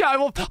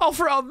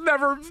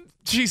never.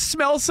 She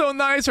smells so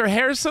nice. Her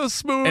hair's so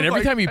smooth. And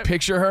every time you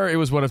picture her, it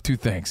was one of two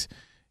things.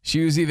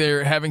 She was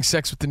either having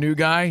sex with the new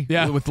guy,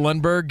 with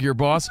Lundberg, your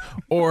boss,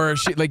 or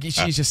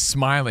she's just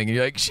smiling. And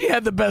you're like, she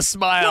had the best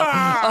smile.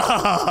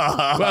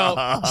 Well,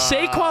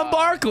 Saquon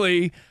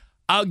Barkley,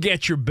 I'll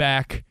get your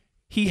back.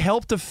 He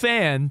helped a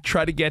fan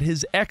try to get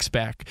his ex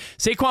back.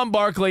 Saquon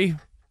Barkley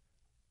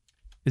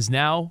is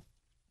now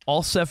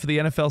all set for the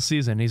NFL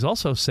season. He's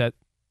also set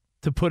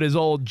to put his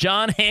old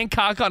John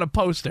Hancock on a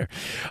poster.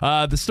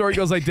 The story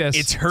goes like this.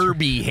 It's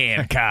Herbie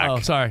Hancock. Oh,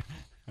 sorry.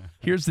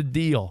 Here's the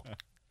deal.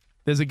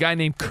 There's a guy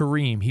named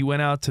Kareem. He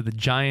went out to the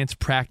Giants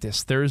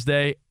practice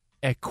Thursday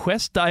at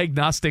Quest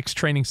Diagnostics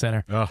Training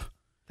Center. Oh.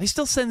 They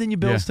still sending you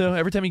bills, too?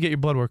 Every time you get your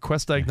blood work,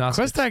 Quest Diagnostics.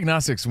 Quest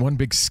Diagnostics, one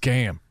big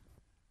scam.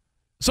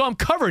 So I'm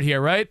covered here,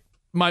 right?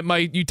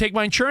 You take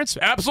my insurance?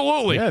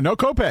 Absolutely. Yeah, no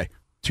copay.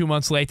 2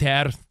 months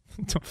later,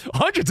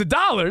 hundreds of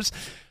dollars.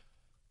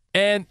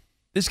 And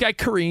this guy,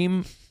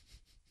 Kareem,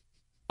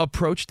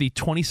 approached the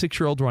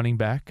 26-year-old running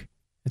back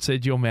and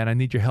said, yo, man, I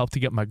need your help to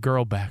get my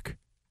girl back.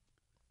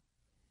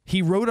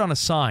 He wrote on a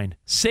sign,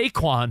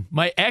 Saquon,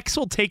 my ex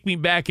will take me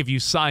back if you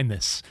sign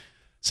this.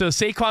 So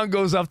Saquon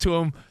goes up to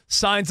him,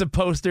 signs a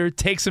poster,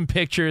 takes some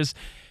pictures,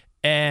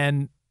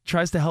 and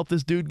tries to help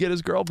this dude get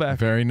his girl back.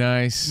 Very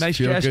nice. Nice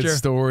Feel gesture. Good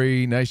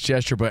story. Nice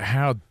gesture. But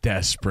how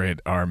desperate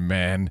are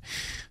men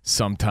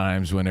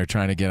sometimes when they're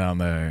trying to get on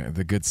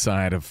the good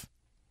side of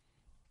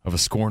a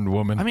scorned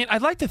woman? I mean,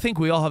 I'd like to think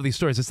we all have these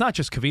stories. It's not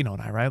just Covino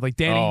and I, right? Like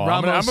Danny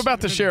Ramos. I'm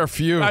about to share a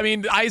few. I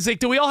mean, Isaac,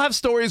 do we all have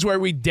stories where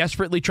we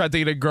desperately tried to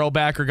get a girl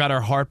back or got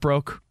our heart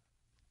broke?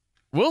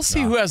 We'll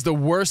see who has the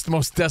worst,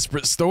 most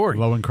desperate story.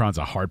 Lowenkron's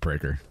a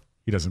heartbreaker.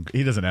 He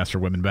doesn't ask for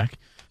women back.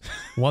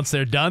 Once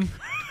they're done,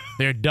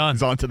 they're done.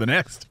 He's on to the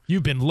next.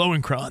 You've been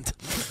Lowenkron.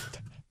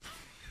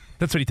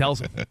 That's what he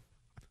tells me.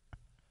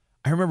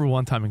 I remember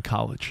one time in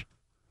college,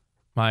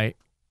 my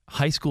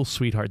high school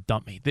sweetheart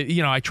dumped me.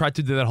 I tried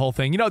to do that whole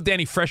thing.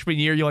 Danny, freshman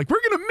year, you're like,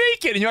 we're going to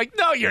make it. And you're like,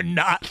 no, you're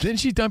not. Didn't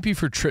she dump you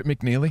for Trip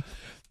McNeely?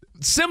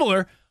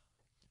 Similar.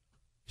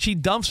 She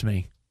dumps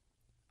me.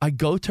 I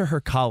go to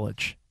her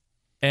college.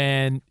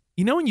 And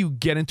when you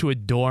get into a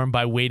dorm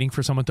by waiting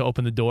for someone to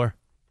open the door?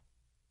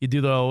 You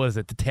do the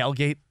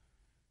tailgate?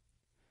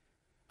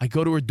 I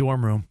go to her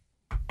dorm room.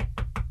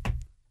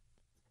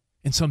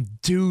 and some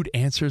dude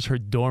answers her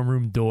dorm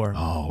room door.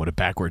 Oh, what a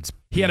backwards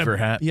He had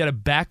hat. He had a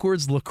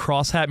backwards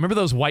lacrosse hat. Remember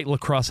those white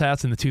lacrosse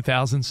hats in the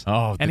 2000s?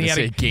 Oh, and he had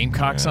say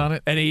Gamecocks on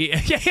it? And he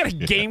had a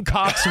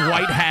Gamecocks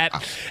white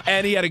hat,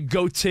 and he had a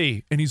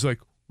goatee. And he's like,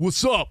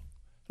 "What's up?"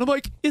 And I'm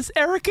like, "Is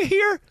Erica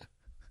here?"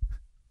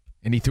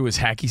 And he threw his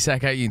hacky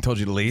sack at you and told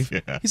you to leave?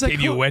 Yeah. He's like, Gave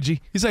you a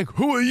wedgie? He's like,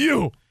 "Who are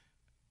you?"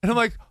 And I'm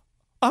like,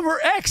 "I'm her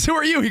ex. Who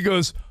are you?" He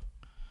goes,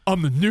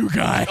 "I'm the new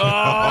guy."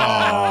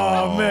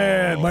 Oh,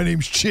 man. My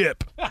name's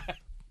Chip.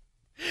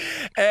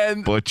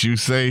 And But you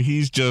say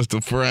he's just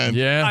a friend.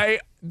 Yeah.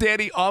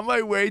 Danny, on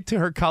my way to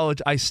her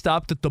college, I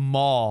stopped at the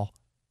mall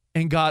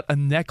and got a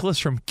necklace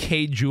from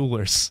K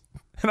Jewelers.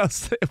 And I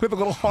was with a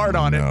little heart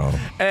on it.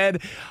 And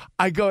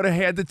I go to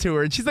hand it to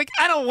her. And she's like,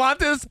 "I don't want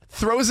this."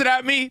 Throws it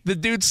at me. The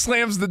dude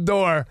slams the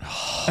door.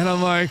 And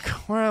I'm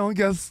like, well, I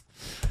guess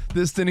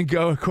this didn't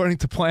go according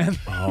to plan.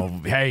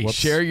 Oh, hey,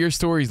 share your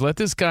stories. Let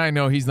this guy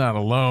know he's not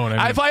alone.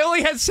 If I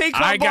only had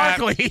Saquon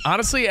Barkley.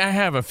 Honestly, I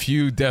have a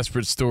few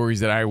desperate stories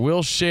that I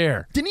will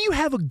share. Didn't you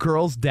have a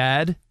girl's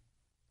dad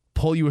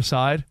pull you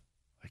aside?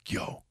 Like,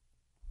 "Yo,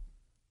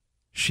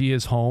 she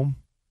is home,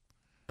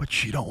 but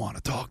she don't want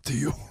to talk to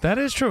you." That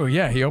is true.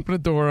 Yeah, he opened the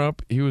door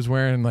up. He was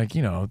wearing, like,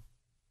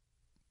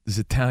 this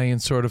Italian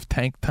sort of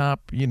tank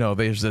top.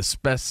 There's a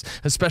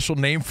special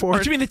name for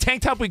it. You mean the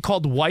tank top we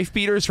called wife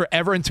beaters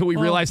forever until we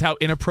realized how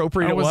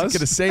inappropriate it was? I wasn't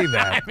going to say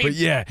that. But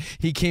yeah,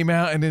 he came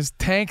out in his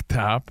tank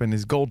top and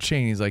his gold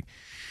chain. He's like,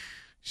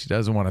 "She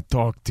doesn't want to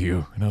talk to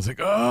you." And I was like,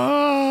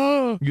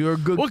 "Oh, you're a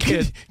good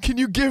kid. Can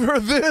you give her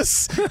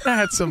this?" I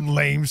had some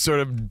lame sort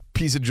of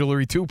piece of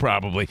jewelry too,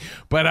 probably.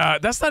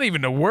 But that's not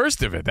even the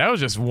worst of it. That was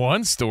just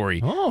one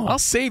story. Oh. I'll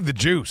save the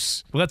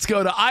juice. Let's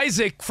go to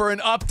Isaac for an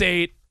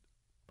update.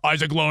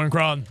 Isaac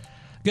Lowenkron.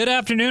 Good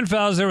afternoon,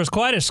 fellas. There was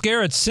quite a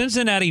scare at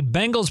Cincinnati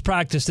Bengals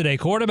practice today.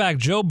 Quarterback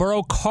Joe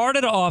Burrow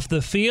carted off the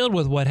field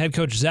with what head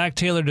coach Zach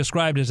Taylor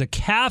described as a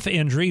calf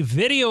injury.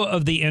 Video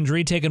of the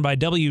injury taken by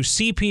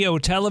WCPO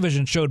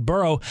television showed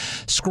Burrow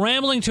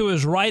scrambling to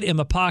his right in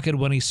the pocket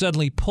when he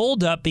suddenly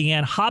pulled up,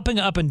 began hopping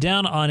up and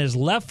down on his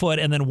left foot,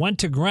 and then went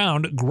to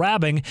ground,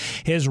 grabbing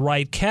his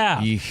right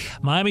calf.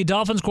 Miami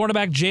Dolphins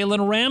cornerback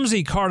Jalen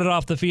Ramsey carted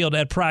off the field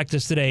at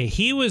practice today.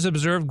 He was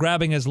observed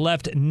grabbing his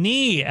left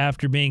knee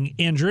after being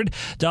injured.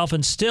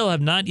 Dolphins still have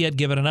not yet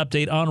given an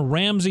update on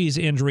Ramsey's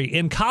injury.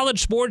 In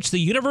college sports, the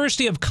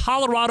University of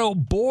Colorado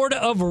Board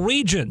of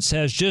Regents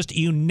has just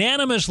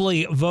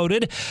unanimously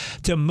voted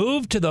to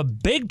move to the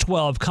Big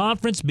 12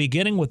 Conference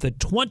beginning with the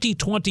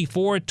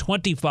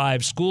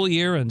 2024-25 school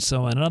year, and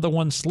so another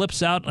one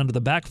slips out under the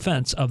back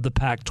fence of the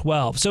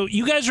Pac-12. So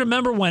you guys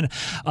remember when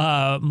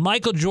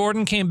Michael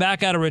Jordan came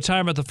back out of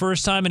retirement the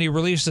first time and he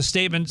released a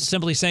statement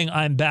simply saying,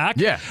 "I'm back"?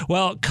 Yeah.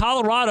 Well,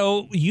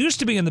 Colorado used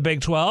to be in the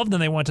Big 12, then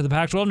they went to the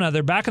Pac-12, now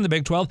they're back in the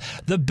Big 12.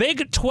 The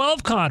Big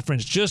 12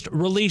 Conference just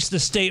released a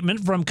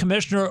statement from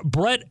Commissioner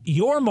Brett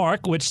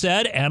Yormark, which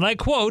said, and I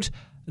quote,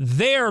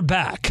 "They're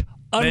back."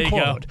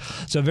 Unquote.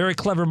 So very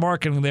clever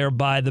marketing there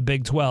by the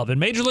Big 12. In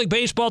Major League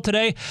Baseball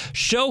today,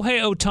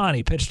 Shohei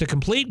Ohtani pitched a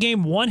complete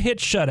game one-hit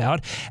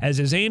shutout as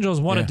his Angels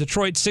won at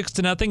Detroit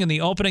 6-0 in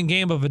the opening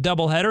game of a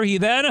doubleheader. He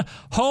then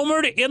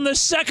homered in the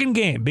second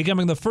game,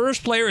 becoming the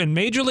first player in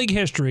Major League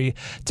history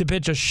to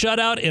pitch a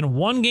shutout in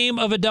one game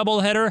of a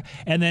doubleheader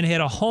and then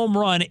hit a home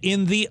run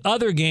in the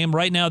other game.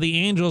 Right now, the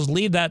Angels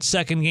lead that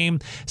second game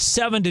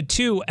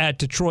 7-2 at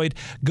Detroit,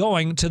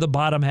 going to the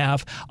bottom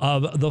half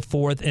of the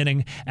fourth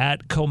inning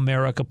at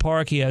Comerica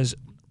Park.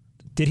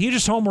 Did he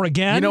just homer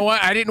again? You know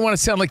what? I didn't want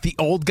to sound like the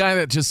old guy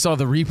that just saw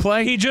the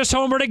replay. He just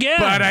homered again.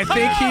 But I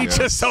think he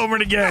just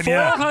homered again.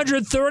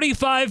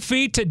 435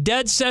 feet to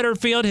dead center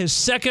field. His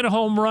second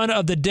home run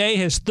of the day.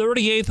 His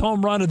 38th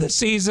home run of the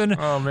season.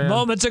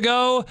 Moments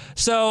ago.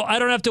 So I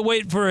don't have to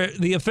wait for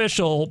the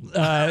official.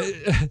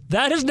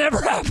 That has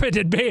never happened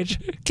in Beach.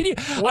 Can you?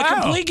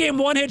 A complete game,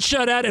 one-hit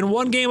shutout, and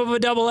one game of a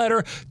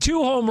doubleheader.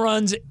 2 home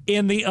runs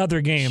in the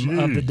other game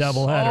of the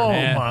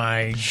doubleheader. Oh,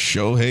 my.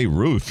 Shohei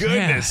Ruth.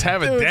 Goodness,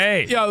 have a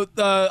day.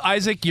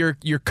 Isaac,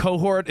 your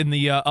cohort in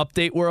the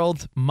update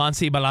world,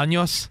 Monse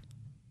Bolaños,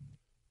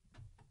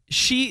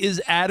 she is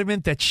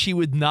adamant that she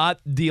would not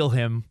deal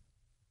him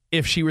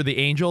if she were the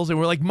Angels. And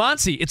we're like,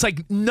 Monse, it's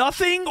like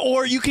nothing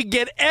or you could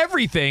get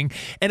everything.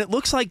 And it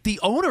looks like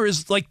the owner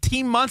is like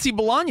Team Monse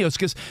Bolaños,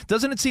 because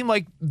doesn't it seem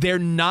like they're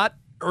not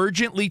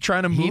urgently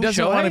trying to move? He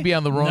doesn't Shohei? want to be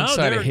on the wrong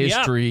side of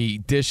history,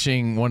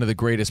 dishing one of the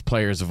greatest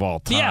players of all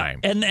time.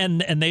 Yeah,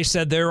 and they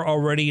said they're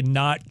already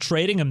not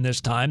trading him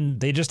this time.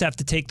 They just have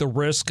to take the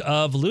risk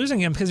of losing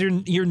him, because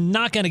you're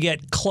not going to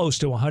get close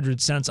to 100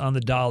 cents on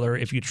the dollar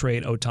if you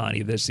trade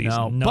Ohtani this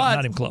season. No, not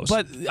even close.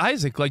 But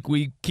Isaac, like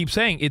we keep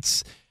saying,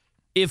 it's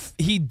if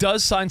he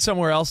does sign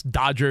somewhere else,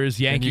 Dodgers,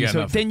 Yankees,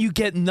 then you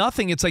get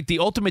nothing. It's like the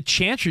ultimate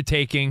chance you're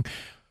taking.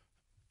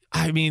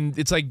 I mean,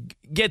 it's like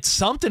get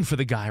something for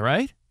the guy,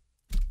 right?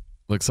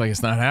 Looks like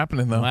it's not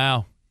happening, though.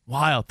 Wow.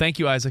 Wild. Thank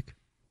you, Isaac.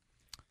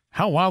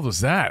 How wild was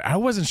that? I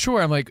wasn't sure.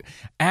 I'm like,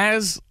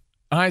 as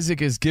Isaac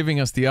is giving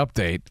us the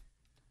update,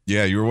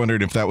 Yeah, you were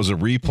wondering if that was a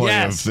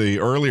replay of the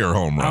earlier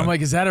home run. I'm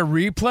like, is that a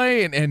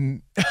replay?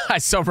 And I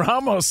saw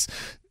Ramos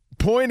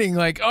pointing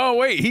like, oh,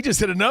 wait, he just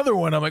hit another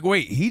one. I'm like,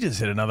 wait, he just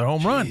hit another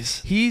home run.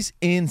 He's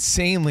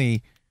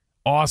insanely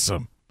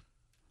awesome.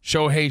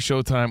 Shohei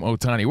Showtime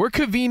Ohtani. We're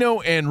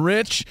Covino and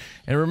Rich.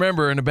 And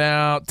remember, in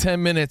about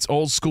 10 minutes,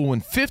 Old School when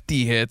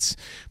 50 hits.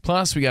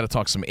 Plus, we got to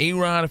talk some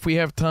A-Rod if we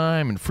have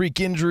time and freak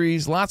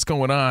injuries. Lots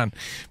going on.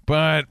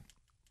 But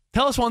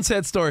tell us one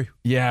sad story.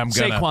 Yeah, I'm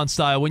gonna. Saquon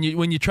style, when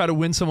you try to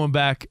win someone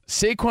back.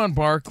 Saquon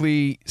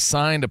Barkley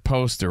signed a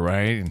poster,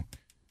 right? And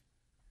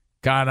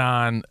got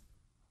on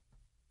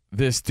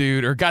this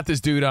dude, or got this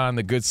dude on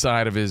the good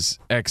side of his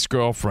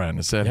ex-girlfriend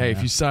and said, hey,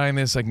 if you sign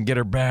this, I can get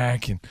her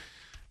back. And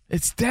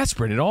it's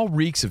desperate. It all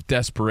reeks of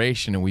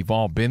desperation, and we've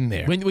all been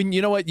there. When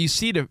you know what, you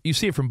see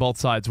it from both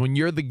sides. When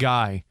you're the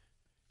guy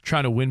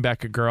trying to win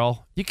back a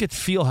girl, you could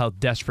feel how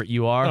desperate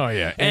you are. Oh,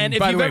 yeah. And if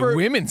by you've the way, ever,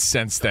 women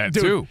sense that,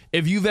 dude, too.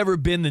 If you've ever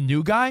been the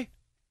new guy,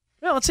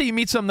 well, let's say you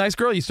meet some nice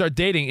girl, you start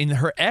dating, and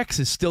her ex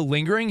is still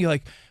lingering, you're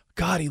like,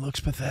 God, he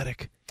looks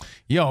pathetic.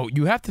 Yo,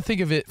 you have to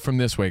think of it from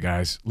this way,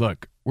 guys.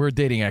 Look, we're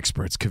dating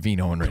experts,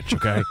 Covino and Rich,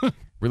 okay?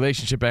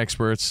 Relationship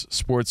experts,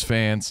 sports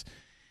fans.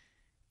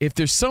 If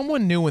there's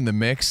someone new in the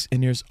mix,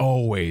 and there's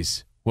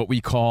always what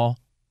we call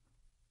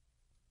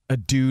a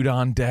dude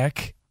on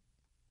deck,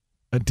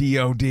 a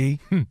DOD,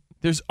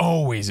 there's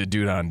always a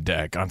dude on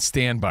deck, on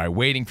standby,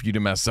 waiting for you to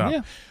mess up.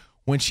 Yeah.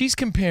 When she's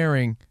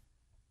comparing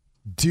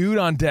dude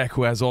on deck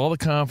who has all the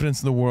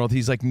confidence in the world,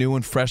 he's like new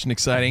and fresh and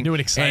exciting. New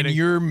and exciting. And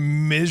you're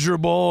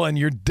miserable and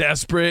you're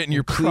desperate and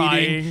you're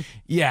crying. pleading.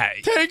 Yeah.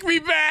 Take me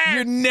back.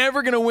 You're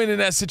never going to win in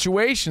that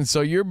situation.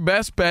 So your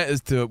best bet is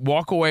to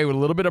walk away with a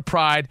little bit of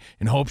pride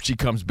and hope she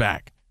comes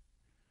back.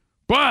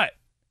 But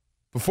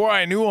before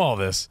I knew all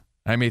this,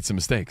 I made some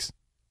mistakes.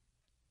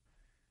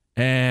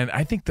 And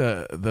I think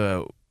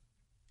the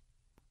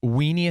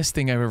weeniest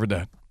thing I've ever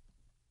done,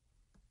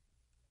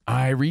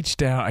 I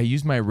reached out. I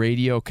used my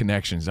radio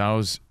connections. I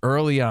was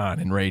early on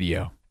in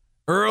radio.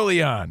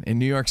 Early on in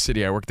New York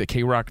City. I worked at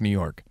K-Rock, New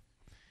York.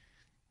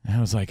 And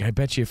I was like, I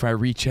bet you if I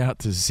reach out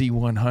to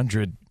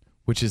Z100,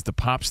 which is the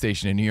pop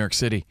station in New York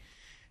City,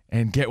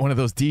 and get one of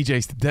those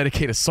DJs to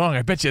dedicate a song,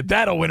 I bet you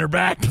that'll win her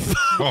back.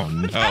 Oh,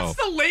 no. That's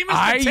the lamest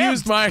I attempt.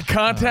 used my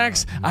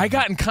contacts. I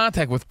got in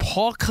contact with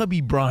Paul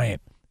Cubby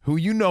Bryant, who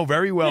you know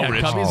very well,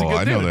 Rich. Cubby's a good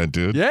I know that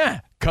dude.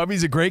 Yeah,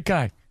 Cubby's a great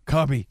guy.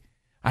 Cubby.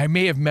 I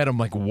may have met him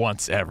like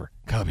once ever.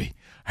 Cubby,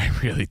 I'm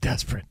really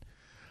desperate.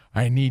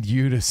 I need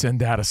you to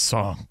send out a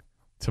song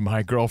to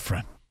my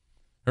girlfriend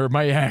or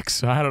my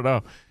ex. I don't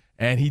know.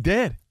 And he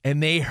did.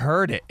 And they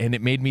heard it. And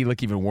it made me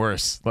look even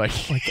worse. Like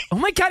oh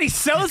my God, he's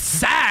so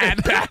sad.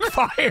 it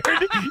backfired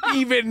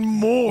even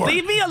more.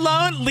 Leave me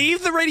alone.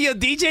 Leave the radio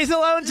DJs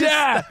alone.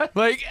 Yeah.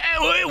 Like,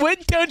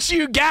 what don't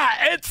you got?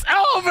 It's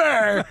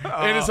over.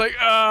 And it's like,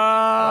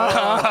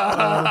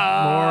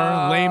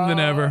 More lame than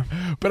ever.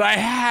 But I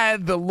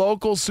had the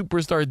local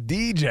superstar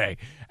DJ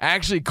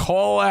actually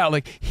call out,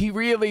 like, he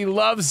really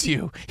loves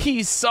you.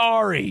 He's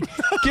sorry.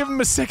 Give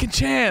him a second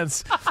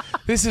chance.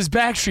 This is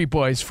Backstreet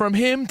Boys, From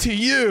Him to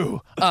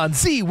You on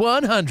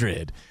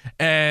Z100.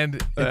 And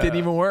it didn't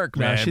even work,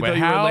 man. she But thought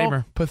you were how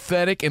lamer.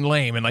 pathetic and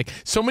lame. And, like,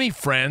 so many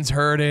friends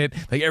heard it.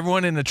 Like,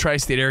 everyone in the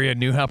tri-state area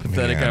knew how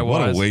pathetic Man, I was.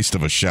 what a waste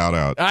of a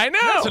shout-out. I know.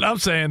 That's what I'm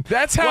saying.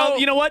 That's how Well,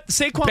 you know what?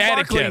 Saquon bad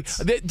it Barkley, gets.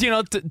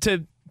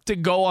 to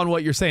go on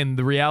what you're saying,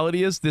 the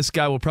reality is this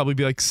guy will probably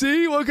be like,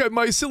 see, look at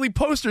my silly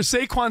poster.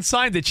 Saquon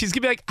signed it. She's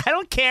going to be like, I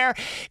don't care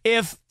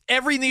if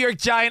every New York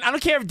Giant, I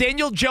don't care if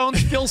Daniel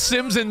Jones, Phil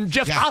Simms, and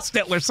Jeff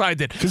Hostetler signed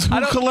it. Because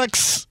who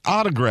collects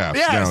autographs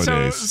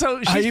nowadays? So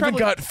she's I even probably,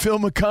 got Phil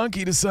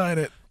McConkey to sign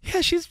it.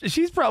 yeah,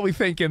 she's probably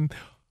thinking,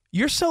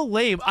 you're so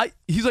lame.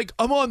 He's like,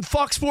 I'm on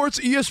Fox Sports,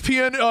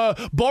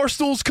 ESPN,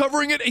 Barstool's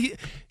covering it.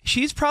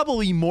 She's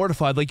probably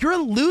mortified. Like, you're a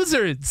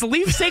loser. So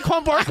leave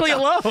Saquon Barkley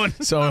alone.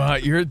 So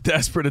your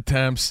desperate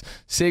attempts.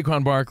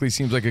 Saquon Barkley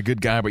seems like a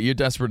good guy, but your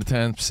desperate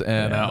attempts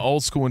and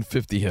Old School and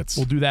 50 hits.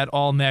 We'll do that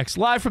all next.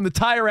 Live from the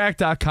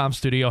TireRack.com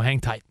studio. Hang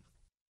tight.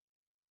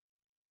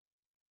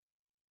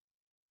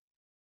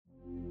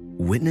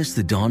 Witness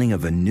the dawning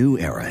of a new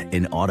era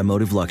in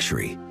automotive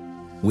luxury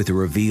with a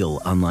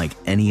reveal unlike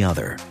any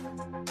other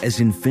as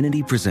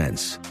Infiniti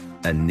presents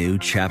a new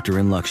chapter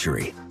in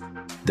luxury,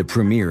 the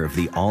premiere of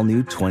the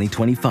all-new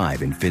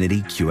 2025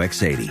 Infiniti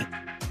QX80.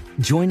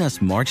 Join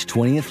us March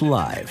 20th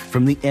live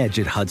from the Edge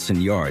at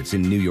Hudson Yards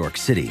in New York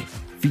City,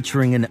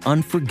 featuring an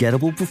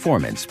unforgettable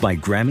performance by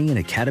Grammy and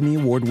Academy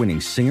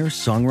Award-winning singer,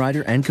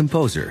 songwriter, and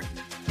composer,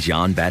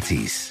 Jon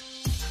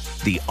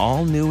Batiste. The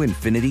all-new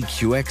Infiniti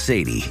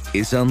QX80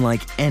 is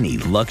unlike any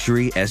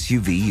luxury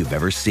SUV you've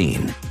ever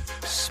seen.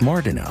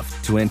 Smart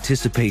enough to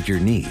anticipate your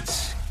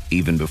needs,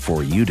 even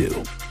before you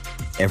do.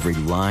 Every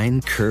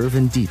line, curve,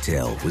 and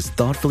detail was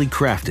thoughtfully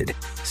crafted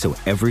so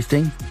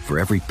everything for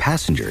every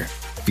passenger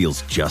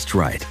feels just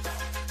right.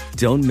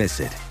 Don't miss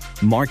it.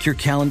 Mark your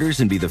calendars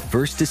and be the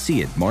first to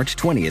see it March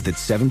 20th at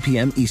 7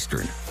 p.m.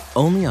 Eastern,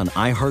 only on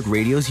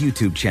iHeartRadio's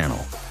YouTube channel.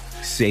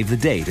 Save the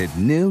date at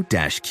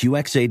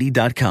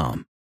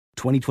new-QX80.com.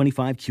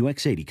 2025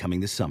 QX80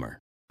 coming this summer.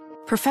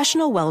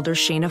 Professional welder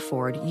Shayna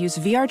Ford used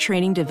VR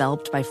training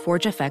developed by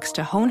ForgeFX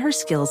to hone her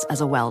skills as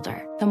a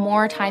welder. The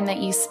more time that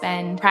you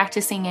spend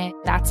practicing it,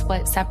 that's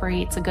what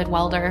separates a good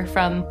welder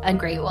from a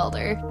great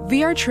welder.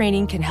 VR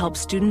training can help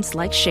students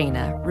like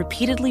Shayna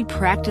repeatedly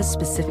practice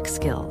specific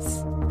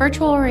skills.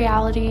 Virtual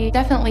reality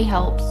definitely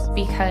helps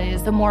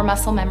because the more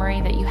muscle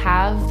memory that you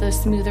have, the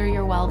smoother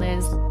your weld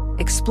is.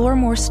 Explore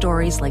more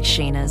stories like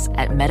Shayna's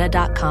at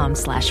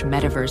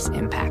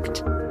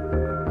meta.com/metaverseimpact.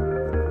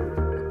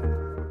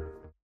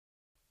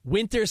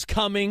 Winter's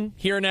coming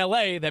here in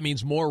LA. That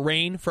means more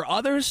rain. For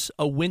others,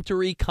 a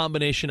wintry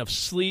combination of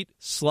sleet,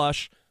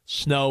 slush,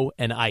 snow,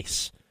 and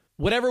ice.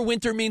 Whatever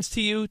winter means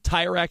to you,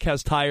 Tire Rack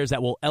has tires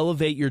that will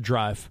elevate your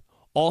drive.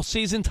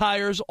 All-season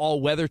tires,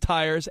 all-weather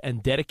tires,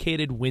 and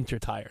dedicated winter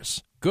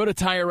tires. Go to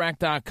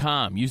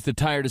TireRack.com. Use the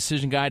Tire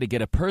Decision Guide to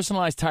get a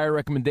personalized tire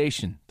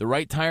recommendation. The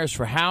right tires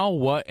for how,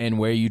 what, and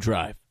where you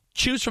drive.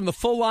 Choose from the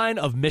full line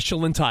of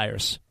Michelin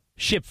tires.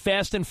 Ship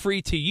fast and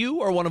free to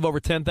you or one of over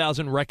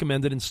 10,000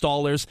 recommended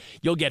installers.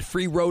 You'll get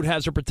free road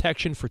hazard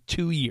protection for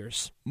 2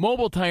 years.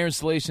 Mobile tire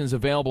installation is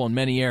available in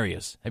many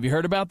areas. Have you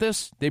heard about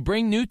this? They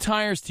bring new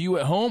tires to you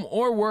at home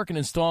or work and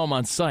install them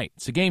on site.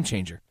 It's a game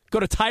changer. Go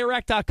to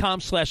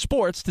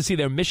TireRack.com/sports to see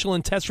their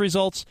Michelin test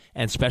results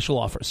and special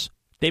offers.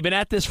 They've been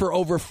at this for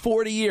over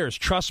 40 years.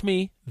 Trust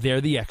me,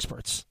 they're the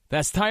experts.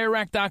 That's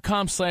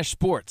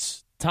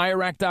TireRack.com/sports.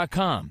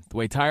 TireRack.com, the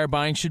way tire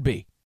buying should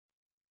be.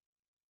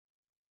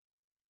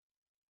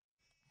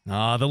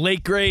 The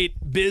late, great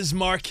Biz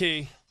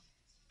Markie.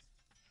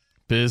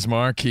 Biz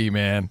Markie,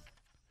 man.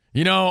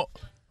 You know,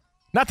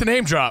 not to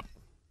name drop,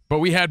 but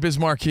we had Biz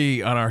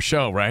Markie on our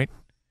show, right?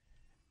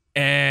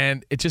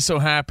 And it just so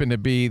happened to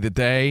be the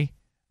day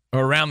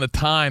or around the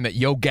time that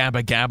Yo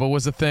Gabba Gabba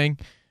was a thing.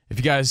 If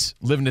you guys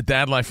living the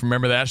dad life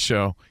remember that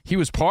show, he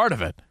was part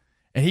of it.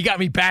 And he got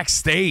me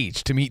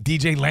backstage to meet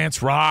DJ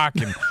Lance Rock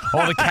and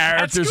all the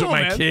characters cool,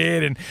 with my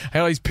kid. And I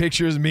had all these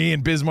pictures of me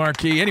and Biz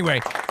Markie. Anyway,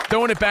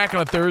 throwing it back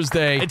on a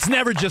Thursday. It's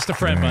never just a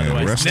friend, by the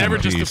way. It's never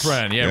just a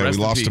friend. Yeah, we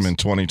lost him in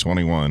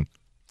 2021.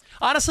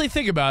 Honestly,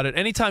 think about it.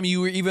 Anytime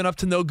you were even up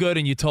to no good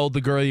and you told the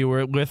girl you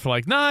were with,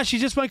 like, nah,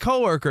 she's just my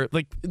coworker.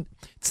 Like,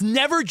 it's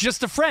never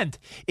just a friend.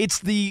 It's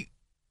the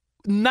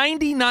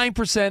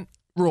 99%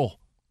 rule.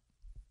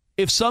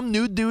 If some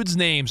new dude's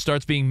name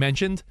starts being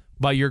mentioned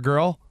by your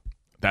girl,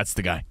 that's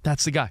the guy.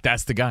 That's the guy.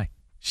 That's the guy.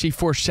 She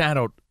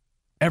foreshadowed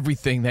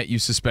everything that you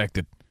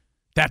suspected.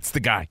 That's the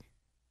guy.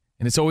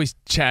 And it's always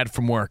Chad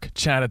from work.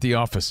 Chad at the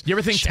office. You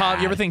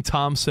ever think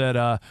Tom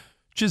said,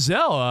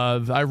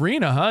 Giselle,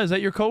 Irina, huh? Is that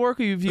your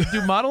coworker? You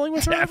do modeling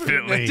with her?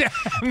 Definitely.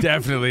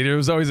 Definitely. There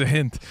was always a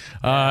hint.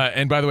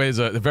 And by the way, there's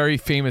a very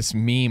famous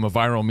meme, a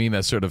viral meme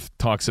that sort of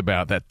talks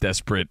about that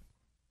desperate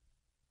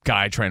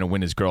guy trying to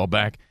win his girl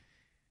back.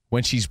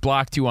 When she's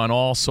blocked you on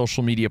all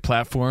social media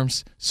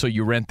platforms, so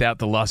you rent out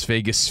the Las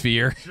Vegas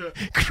Sphere,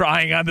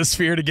 crying on the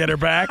Sphere to get her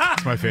back.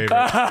 That's my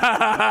favorite.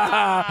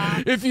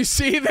 If you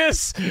see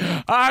this,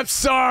 I'm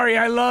sorry.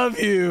 I love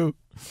you.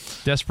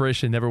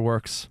 Desperation never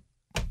works.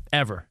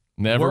 Ever.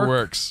 Never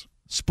works.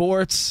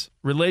 Sports,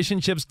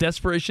 relationships,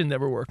 desperation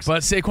never works.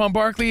 But Saquon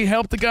Barkley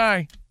helped the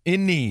guy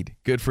in need.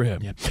 Good for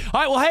him. Yeah.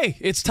 All right, well, hey,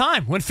 it's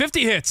time when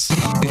 50 hits.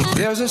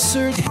 There's a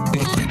certain...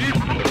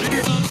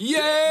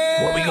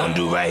 Yeah! What we gonna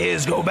do right here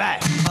is go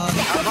back.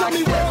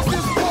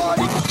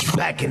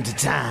 Back into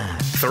time.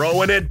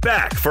 Throwing it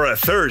back for a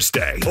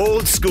Thursday.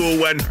 Old school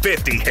when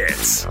 50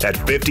 hits. At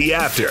 50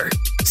 after,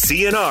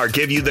 CNR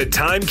give you the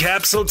time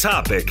capsule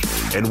topic,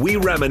 and we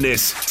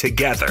reminisce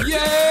together.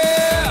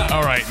 Yeah!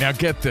 All right, now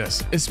get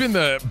this. It's been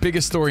the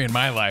biggest story in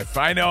my life.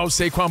 I know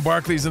Saquon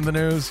Barkley's in the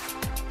news.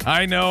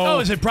 I know. Oh,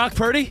 is it Brock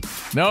Purdy?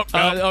 Nope.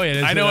 Oh,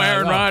 yeah. I know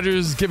Aaron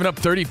Rodgers is giving up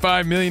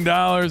 $35 million.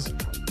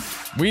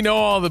 We know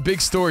all the big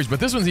stories, but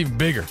this one's even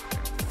bigger.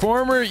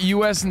 Former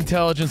U.S.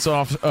 intelligence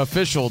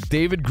official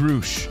David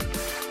Grush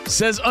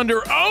says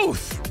under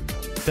oath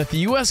that the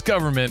U.S.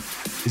 government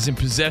is in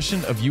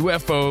possession of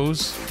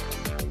UFOs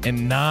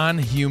and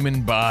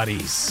non-human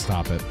bodies.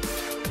 Stop it.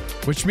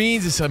 Which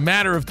means it's a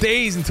matter of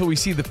days until we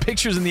see the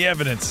pictures and the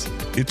evidence.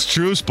 It's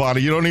true,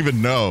 Spotty. You don't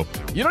even know.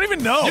 You don't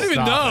even know. You don't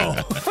even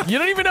know. You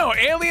don't even know.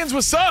 Aliens,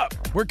 what's up?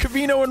 We're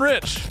Covino and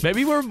Rich.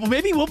 Maybe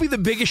we'll be the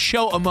biggest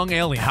show among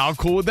aliens. How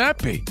cool would that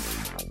be?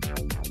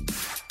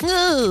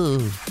 Ooh.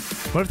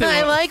 What if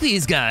I like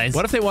these guys.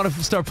 What if they want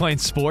to start playing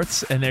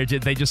sports and they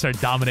just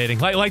start dominating,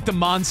 like the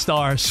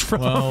Monstars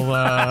from?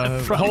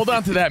 Well, hold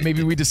on to that.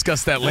 Maybe we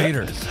discuss that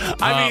later.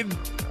 I mean,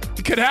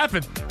 it could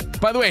happen.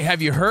 By the way,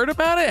 have you heard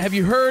about it? Have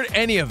you heard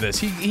any of this?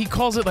 He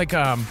calls it like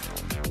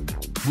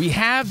we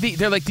have the.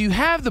 They're like, do you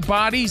have the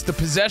bodies, the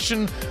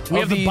possession? We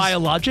have the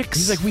biologics.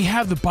 He's like, we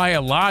have the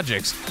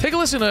biologics. Take a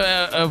listen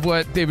of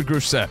what David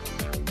Grush said.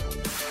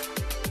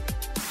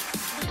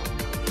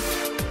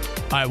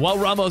 All right, while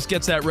Ramos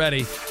gets that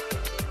ready,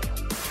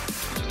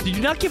 did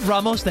you not give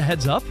Ramos the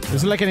heads up?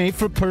 Is it like an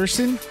 8-foot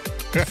person?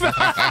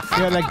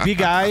 Yeah, like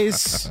big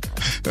eyes.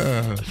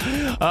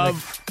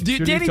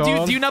 Danny,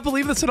 do you not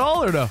believe this at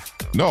all, or no?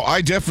 No,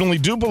 I definitely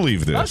do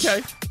believe this.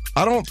 Okay.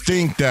 I don't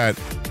think that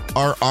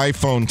our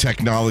iPhone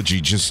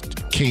technology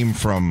just came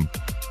from,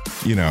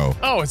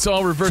 it's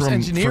all reverse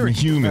engineering. From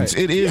humans.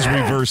 Right. It is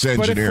reverse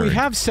engineering. But if we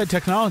have said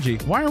technology,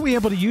 why aren't we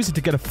able to use it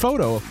to get a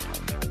photo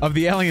of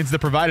the aliens that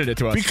provided it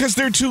to us? Because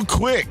they're too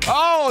quick.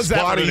 Oh, is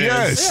that what it is?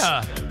 Yes.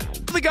 Yeah.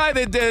 The guy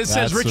that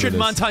says Richard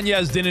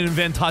Montañez didn't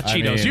invent hot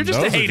Cheetos. You're just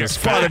a hater.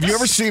 Spot. Have you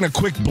ever seen a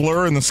quick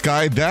blur in the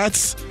sky?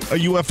 That's a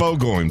UFO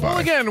going by. Well,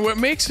 again, what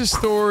makes his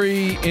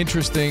story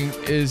interesting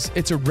is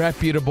it's a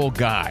reputable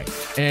guy.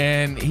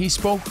 And he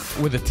spoke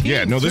with a team,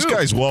 Yeah, no, this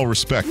guy's well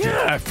respected.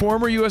 Yeah,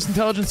 former U.S.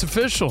 intelligence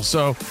official.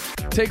 So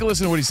take a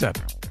listen to what he said.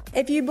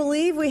 If you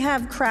believe we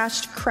have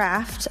crashed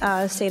craft,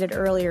 stated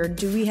earlier,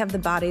 do we have the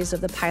bodies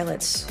of the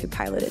pilots who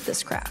piloted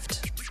this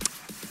craft?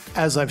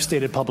 As I've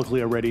stated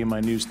publicly already in my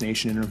News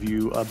Nation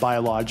interview,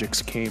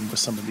 Biologics came with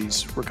some of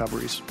these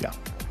recoveries. Yeah.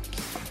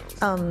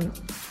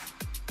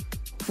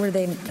 Were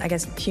they, I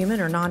guess,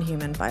 human or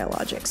non-human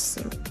biologics?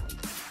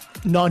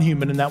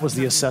 Non-human, and that was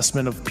the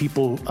assessment of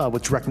people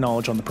with direct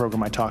knowledge on the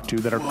program I talked to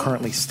that are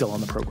currently still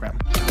on the program.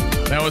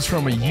 That was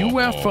from a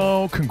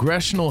UFO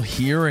congressional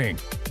hearing.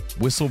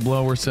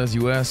 Whistleblower says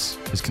U.S.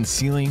 is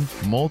concealing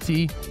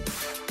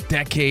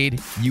multi-decade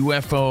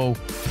UFO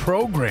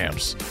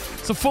programs.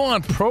 It's a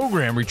full-on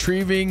program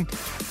retrieving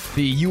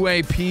the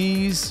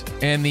UAPs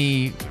and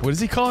the, what does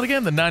he call it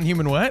again? The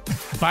non-human what?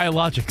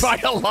 Biologics.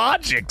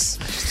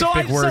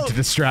 Big word to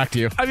distract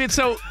you. I mean,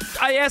 so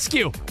I ask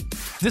you,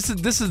 this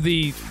is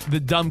the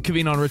dumb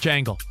Cavino on Rich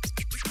Angle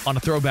on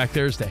a Throwback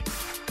Thursday.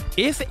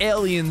 If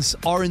aliens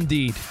are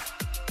indeed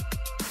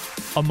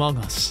among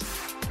us,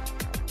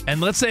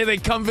 and let's say they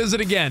come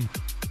visit again,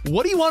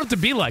 what do you want them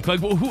to be like? Like,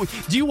 who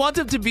do you want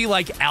them to be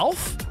like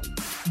Alf?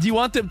 Do you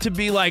want them to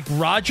be like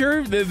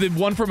Roger, the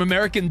one from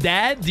American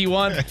Dad? Do you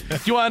want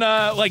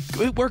like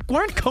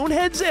weren't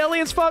Coneheads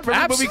aliens fought?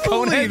 Absolutely,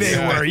 Coneheads? They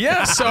were.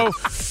 Yeah. So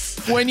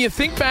when you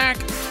think back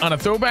on a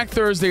Throwback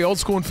Thursday, old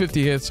school and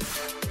 50 hits,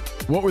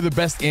 what were the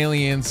best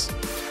aliens?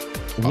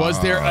 Was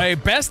there a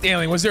best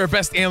alien? Was there a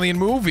best alien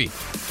movie?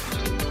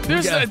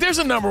 There's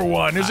a number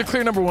one. There's a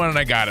clear number one, and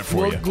I got it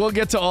for you. We'll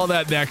get to all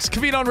that next.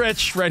 Cavino on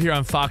Rich, right here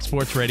on Fox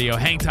Sports Radio.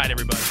 Hang tight,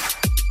 everybody.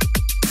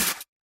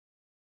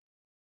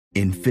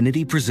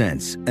 Infiniti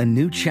presents a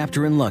new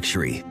chapter in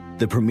luxury,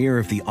 the premiere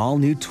of the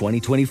all-new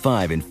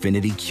 2025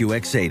 Infiniti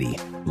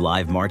QX80,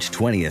 live March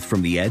 20th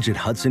from the Edge at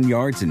Hudson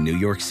Yards in New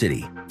York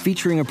City,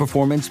 featuring a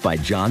performance by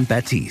John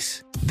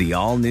Batiste. The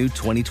all-new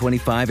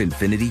 2025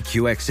 Infiniti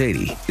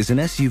QX80 is an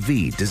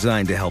SUV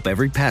designed to help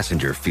every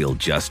passenger feel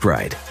just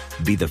right.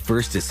 Be the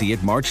first to see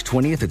it March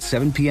 20th at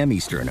 7 p.m.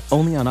 Eastern,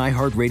 only on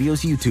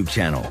iHeartRadio's YouTube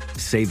channel.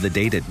 Save the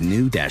date at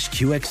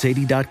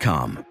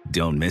new-QX80.com.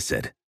 Don't miss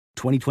it.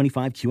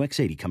 2025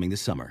 QX80 coming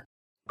this summer.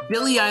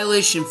 Billie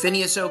Eilish and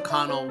Phineas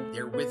O'Connell,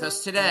 they're with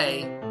us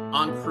today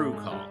on Crew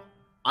Call.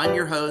 I'm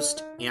your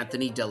host,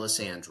 Anthony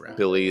D'Alessandro.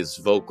 Billie's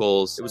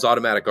vocals, it was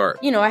automatic art.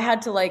 I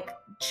had to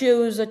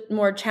choose a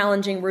more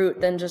challenging route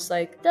than just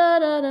da da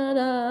da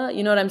da.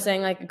 You know what I'm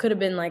saying? It could have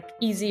been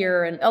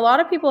easier. And a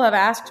lot of people have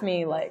asked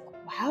me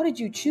how did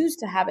you choose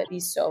to have it be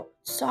so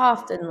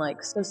soft and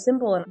so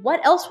simple? And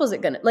what else was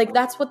it gonna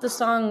that's what the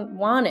song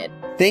wanted.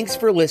 Thanks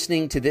for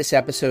listening to this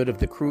episode of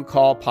the Crew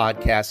Call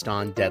podcast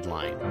on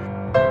Deadline.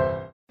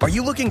 Are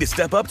you looking to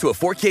step up to a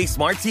 4K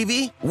smart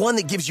TV? One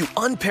that gives you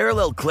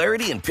unparalleled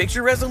clarity and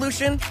picture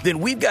resolution? Then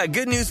we've got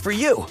good news for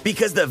you,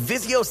 because the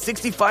Vizio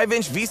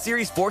 65-inch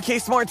V-Series 4K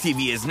smart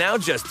TV is now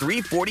just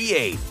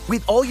 $348.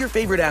 With all your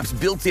favorite apps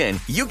built in,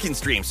 you can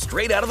stream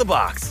straight out of the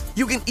box.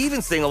 You can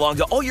even sing along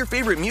to all your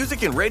favorite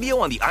music and radio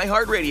on the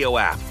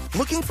iHeartRadio app.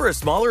 Looking for a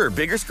smaller or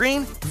bigger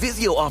screen?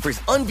 Vizio offers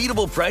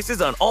unbeatable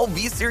prices on all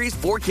V-Series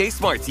 4K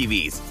smart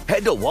TVs.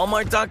 Head to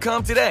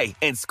Walmart.com today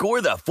and score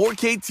the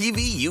 4K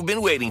TV you've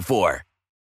been waiting for.